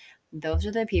accomplished. Those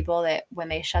are the people that when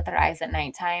they shut their eyes at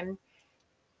nighttime,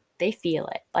 they feel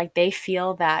it. Like, they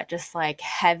feel that just like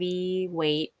heavy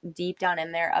weight deep down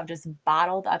in there of just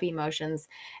bottled up emotions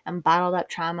and bottled up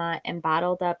trauma and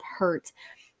bottled up hurt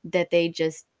that they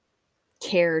just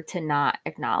care to not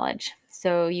acknowledge.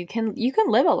 So you can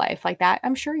live a life like that.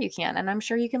 I'm sure you can. And I'm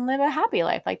sure you can live a happy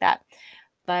life like that.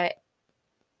 But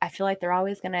I feel like they're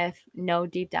always going to know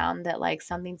deep down that like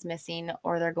something's missing,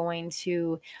 or they're going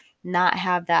to not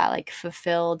have that like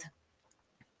fulfilled,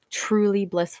 truly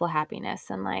blissful happiness.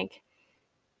 And like,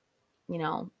 you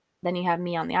know, then you have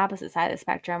me on the opposite side of the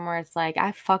spectrum where it's like,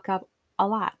 I fuck up a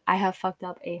lot. I have fucked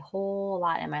up a whole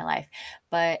lot in my life,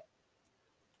 but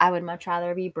I would much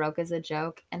rather be broke as a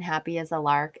joke and happy as a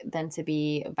lark than to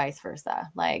be vice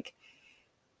versa. Like,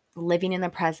 living in the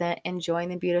present, enjoying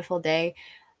the beautiful day.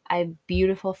 I have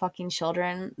beautiful fucking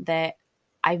children that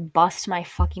I bust my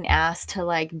fucking ass to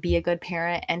like be a good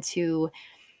parent and to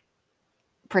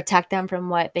protect them from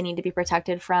what they need to be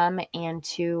protected from, and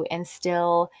to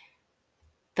instill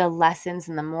the lessons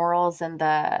and the morals and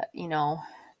the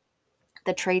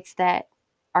traits that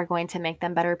are going to make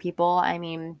them better people. I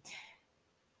mean,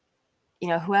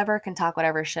 whoever can talk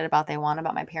whatever shit about they want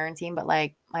about my parenting, but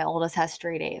like, my oldest has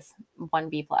straight A's, 1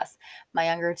 B plus. My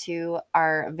younger two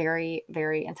are very,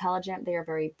 very intelligent. They are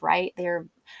very bright. They are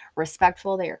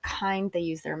respectful. They are kind. They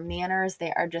use their manners.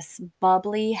 They are just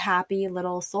bubbly, happy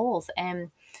little souls. And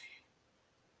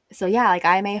so, yeah, like,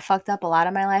 I may have fucked up a lot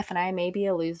of my life and I may be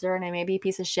a loser and I may be a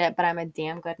piece of shit, but I'm a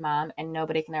damn good mom and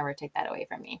nobody can ever take that away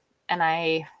from me. And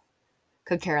I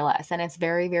could care less. And it's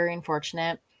very, very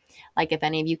unfortunate. Like, if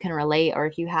any of you can relate, or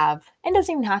if you have, it doesn't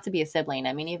even have to be a sibling.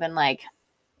 I mean, even like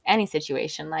any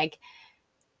situation, like,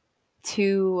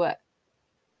 to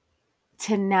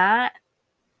not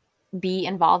be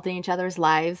involved in each other's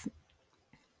lives,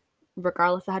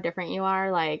 regardless of how different you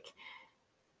are. Like,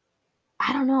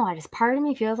 I don't know. I just, part of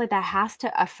me feels like that has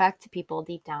to affect people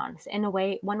deep down in a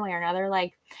way, one way or another.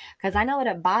 Like, because I know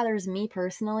that it bothers me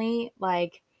personally,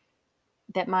 like,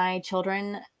 that my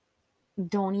children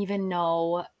don't even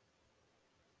know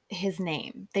his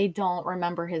name. They don't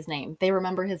remember his name. They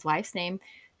remember his wife's name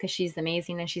because she's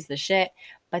amazing and she's the shit,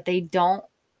 but they don't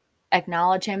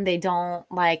acknowledge him. They don't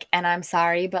like, and I'm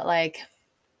sorry, but like,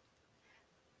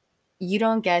 you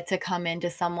don't get to come into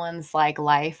someone's like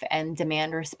life and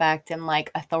demand respect and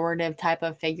like authoritative type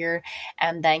of figure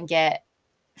and then get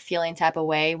feeling type of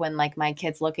way when like my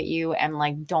kids look at you and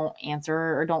like don't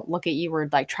answer or don't look at you or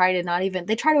like try to not even,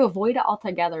 they try to avoid it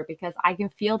altogether because I can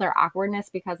feel their awkwardness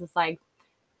because it's like,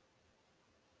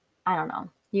 I don't know.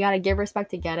 You got to give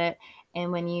respect to get it.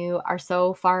 And when you are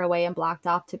so far away and blocked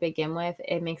off to begin with,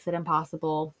 it makes it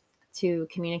impossible to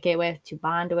communicate with, to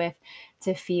bond with,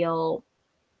 to feel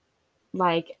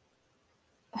like,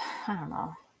 I don't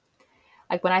know.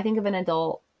 Like when I think of an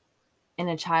adult in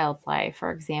a child's life,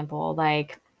 for example,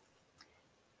 like,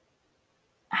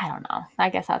 I don't know. I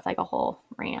guess that's like a whole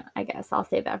rant. I guess I'll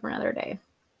save that for another day.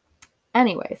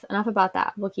 Anyways, enough about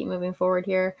that. We'll keep moving forward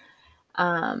here.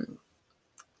 Um,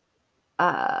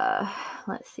 uh,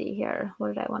 let's see here. What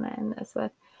did I want to end this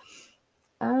with?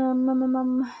 Um, um, um,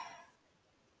 um,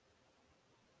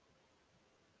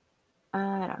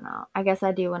 I don't know. I guess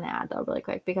I do want to add though really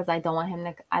quick because I don't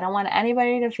want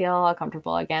anybody to feel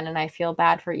uncomfortable again. And I feel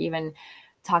bad for even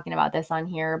talking about this on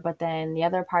here. But then the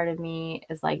other part of me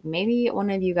is like, maybe one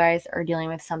of you guys are dealing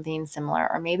with something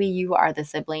similar, or maybe you are the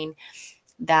sibling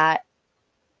that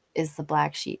is the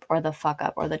black sheep or the fuck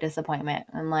up or the disappointment.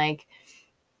 And like,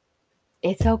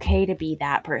 it's okay to be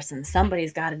that person.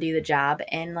 Somebody's got to do the job.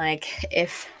 And like,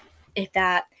 if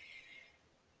that,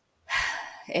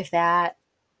 if that,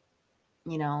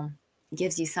 you know,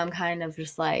 gives you some kind of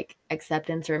just like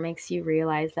acceptance or makes you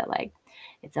realize that like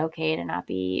it's okay to not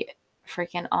be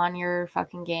freaking on your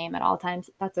fucking game at all times,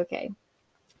 that's okay.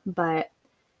 But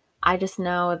I just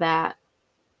know that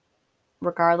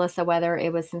regardless of whether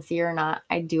it was sincere or not,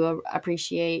 I do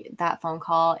appreciate that phone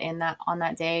call and that on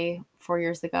that day 4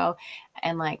 years ago.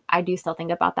 And like, I do still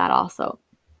think about that also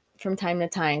from time to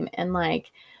time. And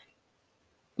like,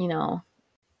 you know,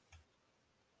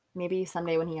 maybe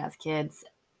someday when he has kids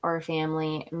or a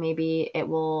family, maybe it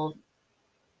will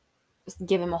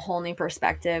give him a whole new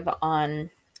perspective on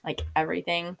like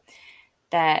everything,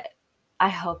 that I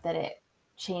hope that it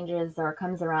changes or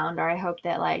comes around, or I hope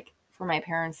that like for my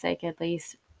parents' sake at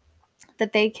least,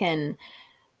 that they can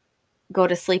go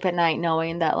to sleep at night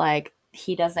knowing that like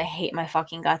he doesn't hate my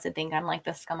fucking guts and think I'm like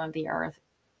the scum of the earth,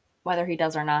 whether he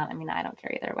does or not. I mean, I don't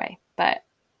care either way, but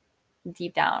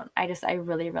deep down, I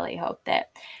really, really hope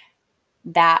that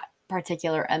that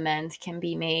particular amend can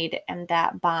be made and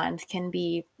that bond can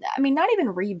be, I mean, not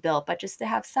even rebuilt, but just to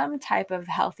have some type of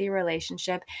healthy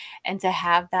relationship and to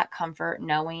have that comfort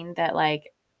knowing that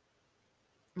like,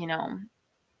 you know,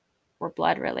 we're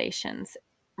blood relations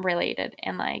related,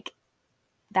 and like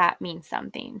that means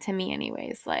something to me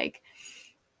anyways. Like,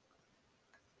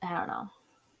 I don't know.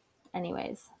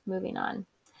 Anyways, moving on.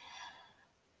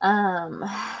 um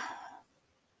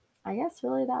I guess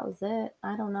really that was it.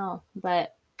 I don't know,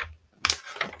 but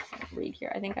read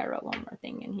here. I think I wrote one more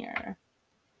thing in here.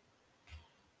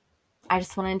 I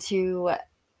just wanted to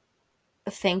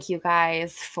thank you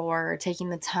guys for taking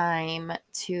the time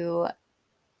to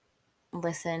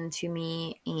listen to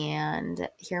me and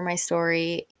hear my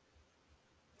story.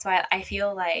 So I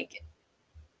feel like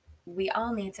we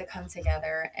all need to come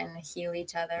together and heal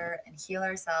each other and heal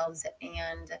ourselves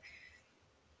and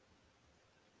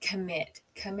commit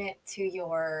to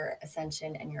your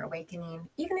ascension and your awakening.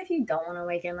 Even if you don't want to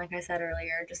awaken, like I said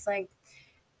earlier, just like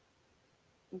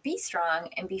be strong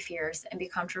and be fierce and be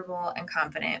comfortable and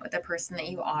confident with the person that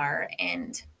you are,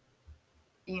 and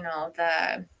you know,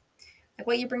 the like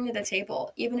what you bring to the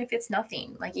table, even if it's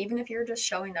nothing, like even if you're just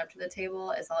showing up to the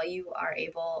table is all you are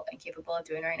able and capable of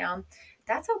doing right now,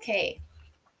 that's okay.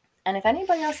 And if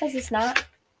anybody else says it's not,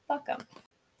 fuck them.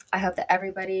 I hope that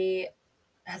everybody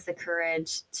has the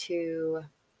courage to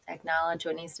acknowledge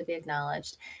what needs to be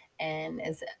acknowledged and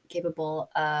is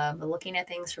capable of looking at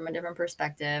things from a different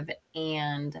perspective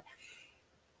and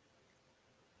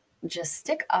just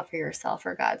stick up for yourself,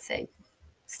 for God's sake.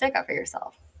 Stick up for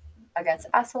yourself against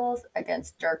assholes,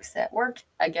 against jerks at work,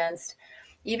 against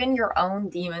even your own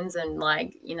demons and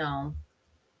like, you know,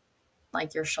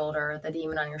 like your shoulder, the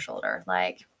demon on your shoulder.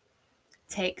 Like,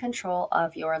 take control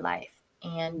of your life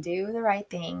and do the right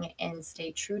thing and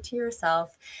stay true to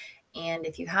yourself. And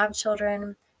if you have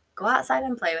children, go outside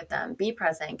and play with them. Be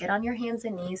present. Get on your hands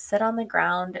and knees, sit on the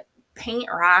ground, paint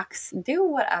rocks, do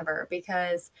whatever,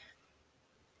 because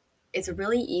it's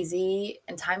really easy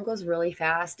and time goes really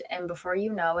fast. And before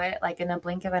you know it, like in a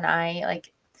blink of an eye,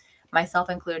 like myself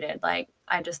included, like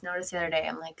I just noticed the other day,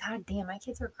 I'm like, God damn, my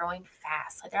kids are growing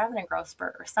fast. Like they're having a growth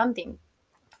spurt or something.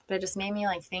 But it just made me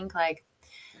like think like,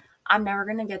 I'm never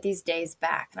gonna get these days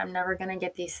back, and I'm never gonna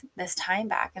get this time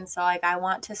back. And so like I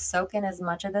want to soak in as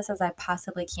much of this as I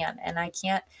possibly can. And I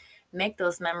can't make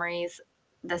those memories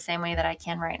the same way that I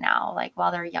can right now, like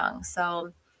while they're young.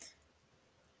 So,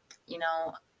 you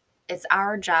know, it's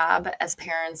our job as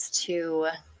parents to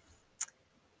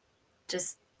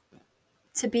just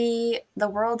to be the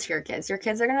world to your kids. Your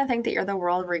kids are going to think that you're the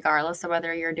world regardless of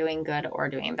whether you're doing good or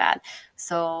doing bad.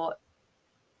 So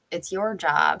it's your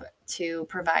job to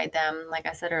provide them, like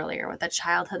I said earlier, with a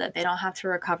childhood that they don't have to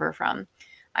recover from.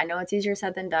 I know it's easier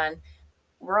said than done.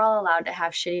 We're all allowed to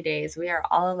have shitty days. We are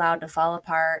all allowed to fall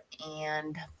apart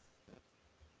and,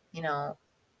 you know,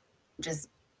 just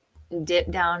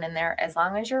dip down in there. As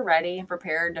long as you're ready and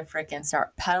prepared to freaking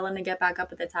start pedaling to get back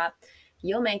up at the top,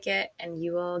 you'll make it and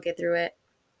you will get through it.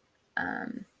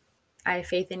 I have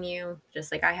faith in you,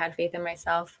 just like I had faith in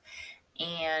myself.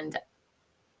 And,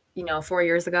 4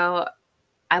 years ago,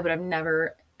 I would have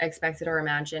never expected or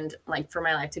imagined, like, for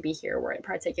my life to be here where it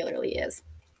particularly is.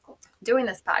 Doing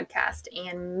this podcast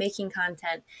and making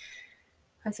content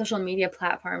on social media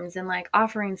platforms and like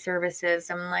offering services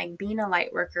and like being a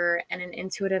light worker and an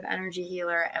intuitive energy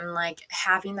healer and like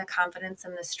having the confidence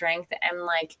and the strength and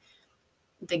like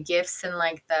the gifts and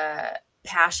like the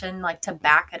passion like to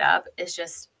back it up is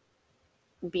just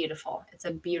beautiful. It's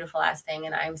a beautiful ass thing.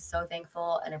 And I'm so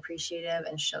thankful and appreciative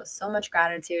and show so much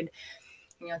gratitude,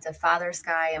 to Father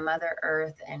Sky and Mother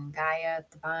Earth and Gaia,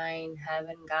 Divine,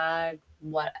 Heaven, God,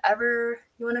 whatever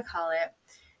you want to call it.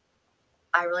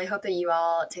 I really hope that you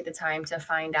all take the time to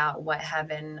find out what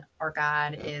heaven or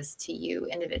God is to you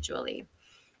individually.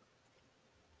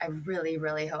 I really,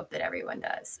 really hope that everyone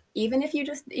does. Even if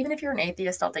you're an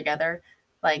atheist altogether,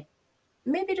 like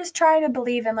maybe just try to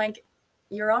believe in like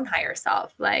your own higher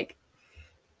self. Like,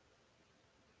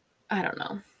 I don't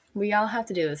know. We all have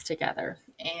to do this together.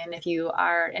 And if you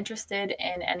are interested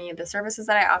in any of the services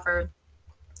that I offer,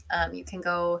 you can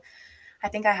go. I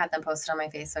think I had them posted on my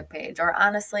Facebook page. Or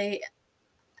honestly,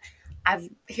 I've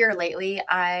here lately,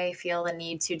 I feel the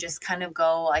need to just kind of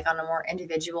go like on a more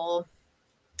individual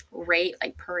rate,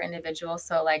 like per individual.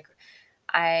 So like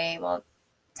I will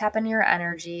tap into your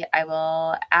energy. I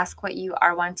will ask what you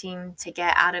are wanting to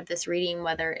get out of this reading,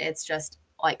 whether it's just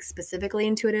like specifically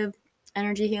intuitive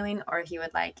energy healing, or if you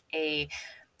would like a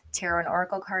tarot and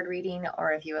oracle card reading,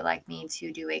 or if you would like me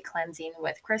to do a cleansing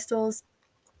with crystals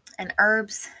and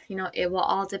herbs. It will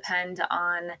all depend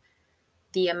on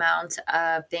the amount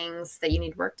of things that you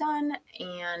need worked on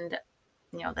and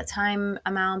the time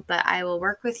amount, but I will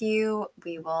work with you.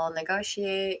 We will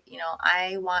negotiate.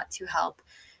 I want to help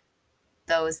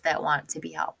those that want to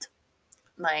be helped.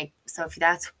 Like, so if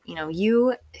that's,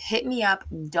 you hit me up,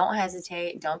 don't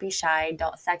hesitate, don't be shy,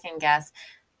 don't second guess,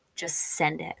 just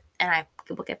send it. And I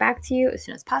will get back to you as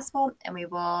soon as possible and we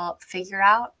will figure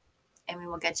out and we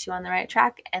will get you on the right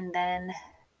track and then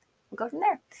we'll go from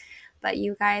there. But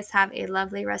you guys have a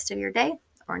lovely rest of your day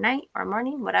or night or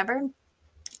morning, whatever.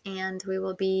 And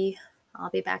I'll be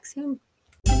back soon.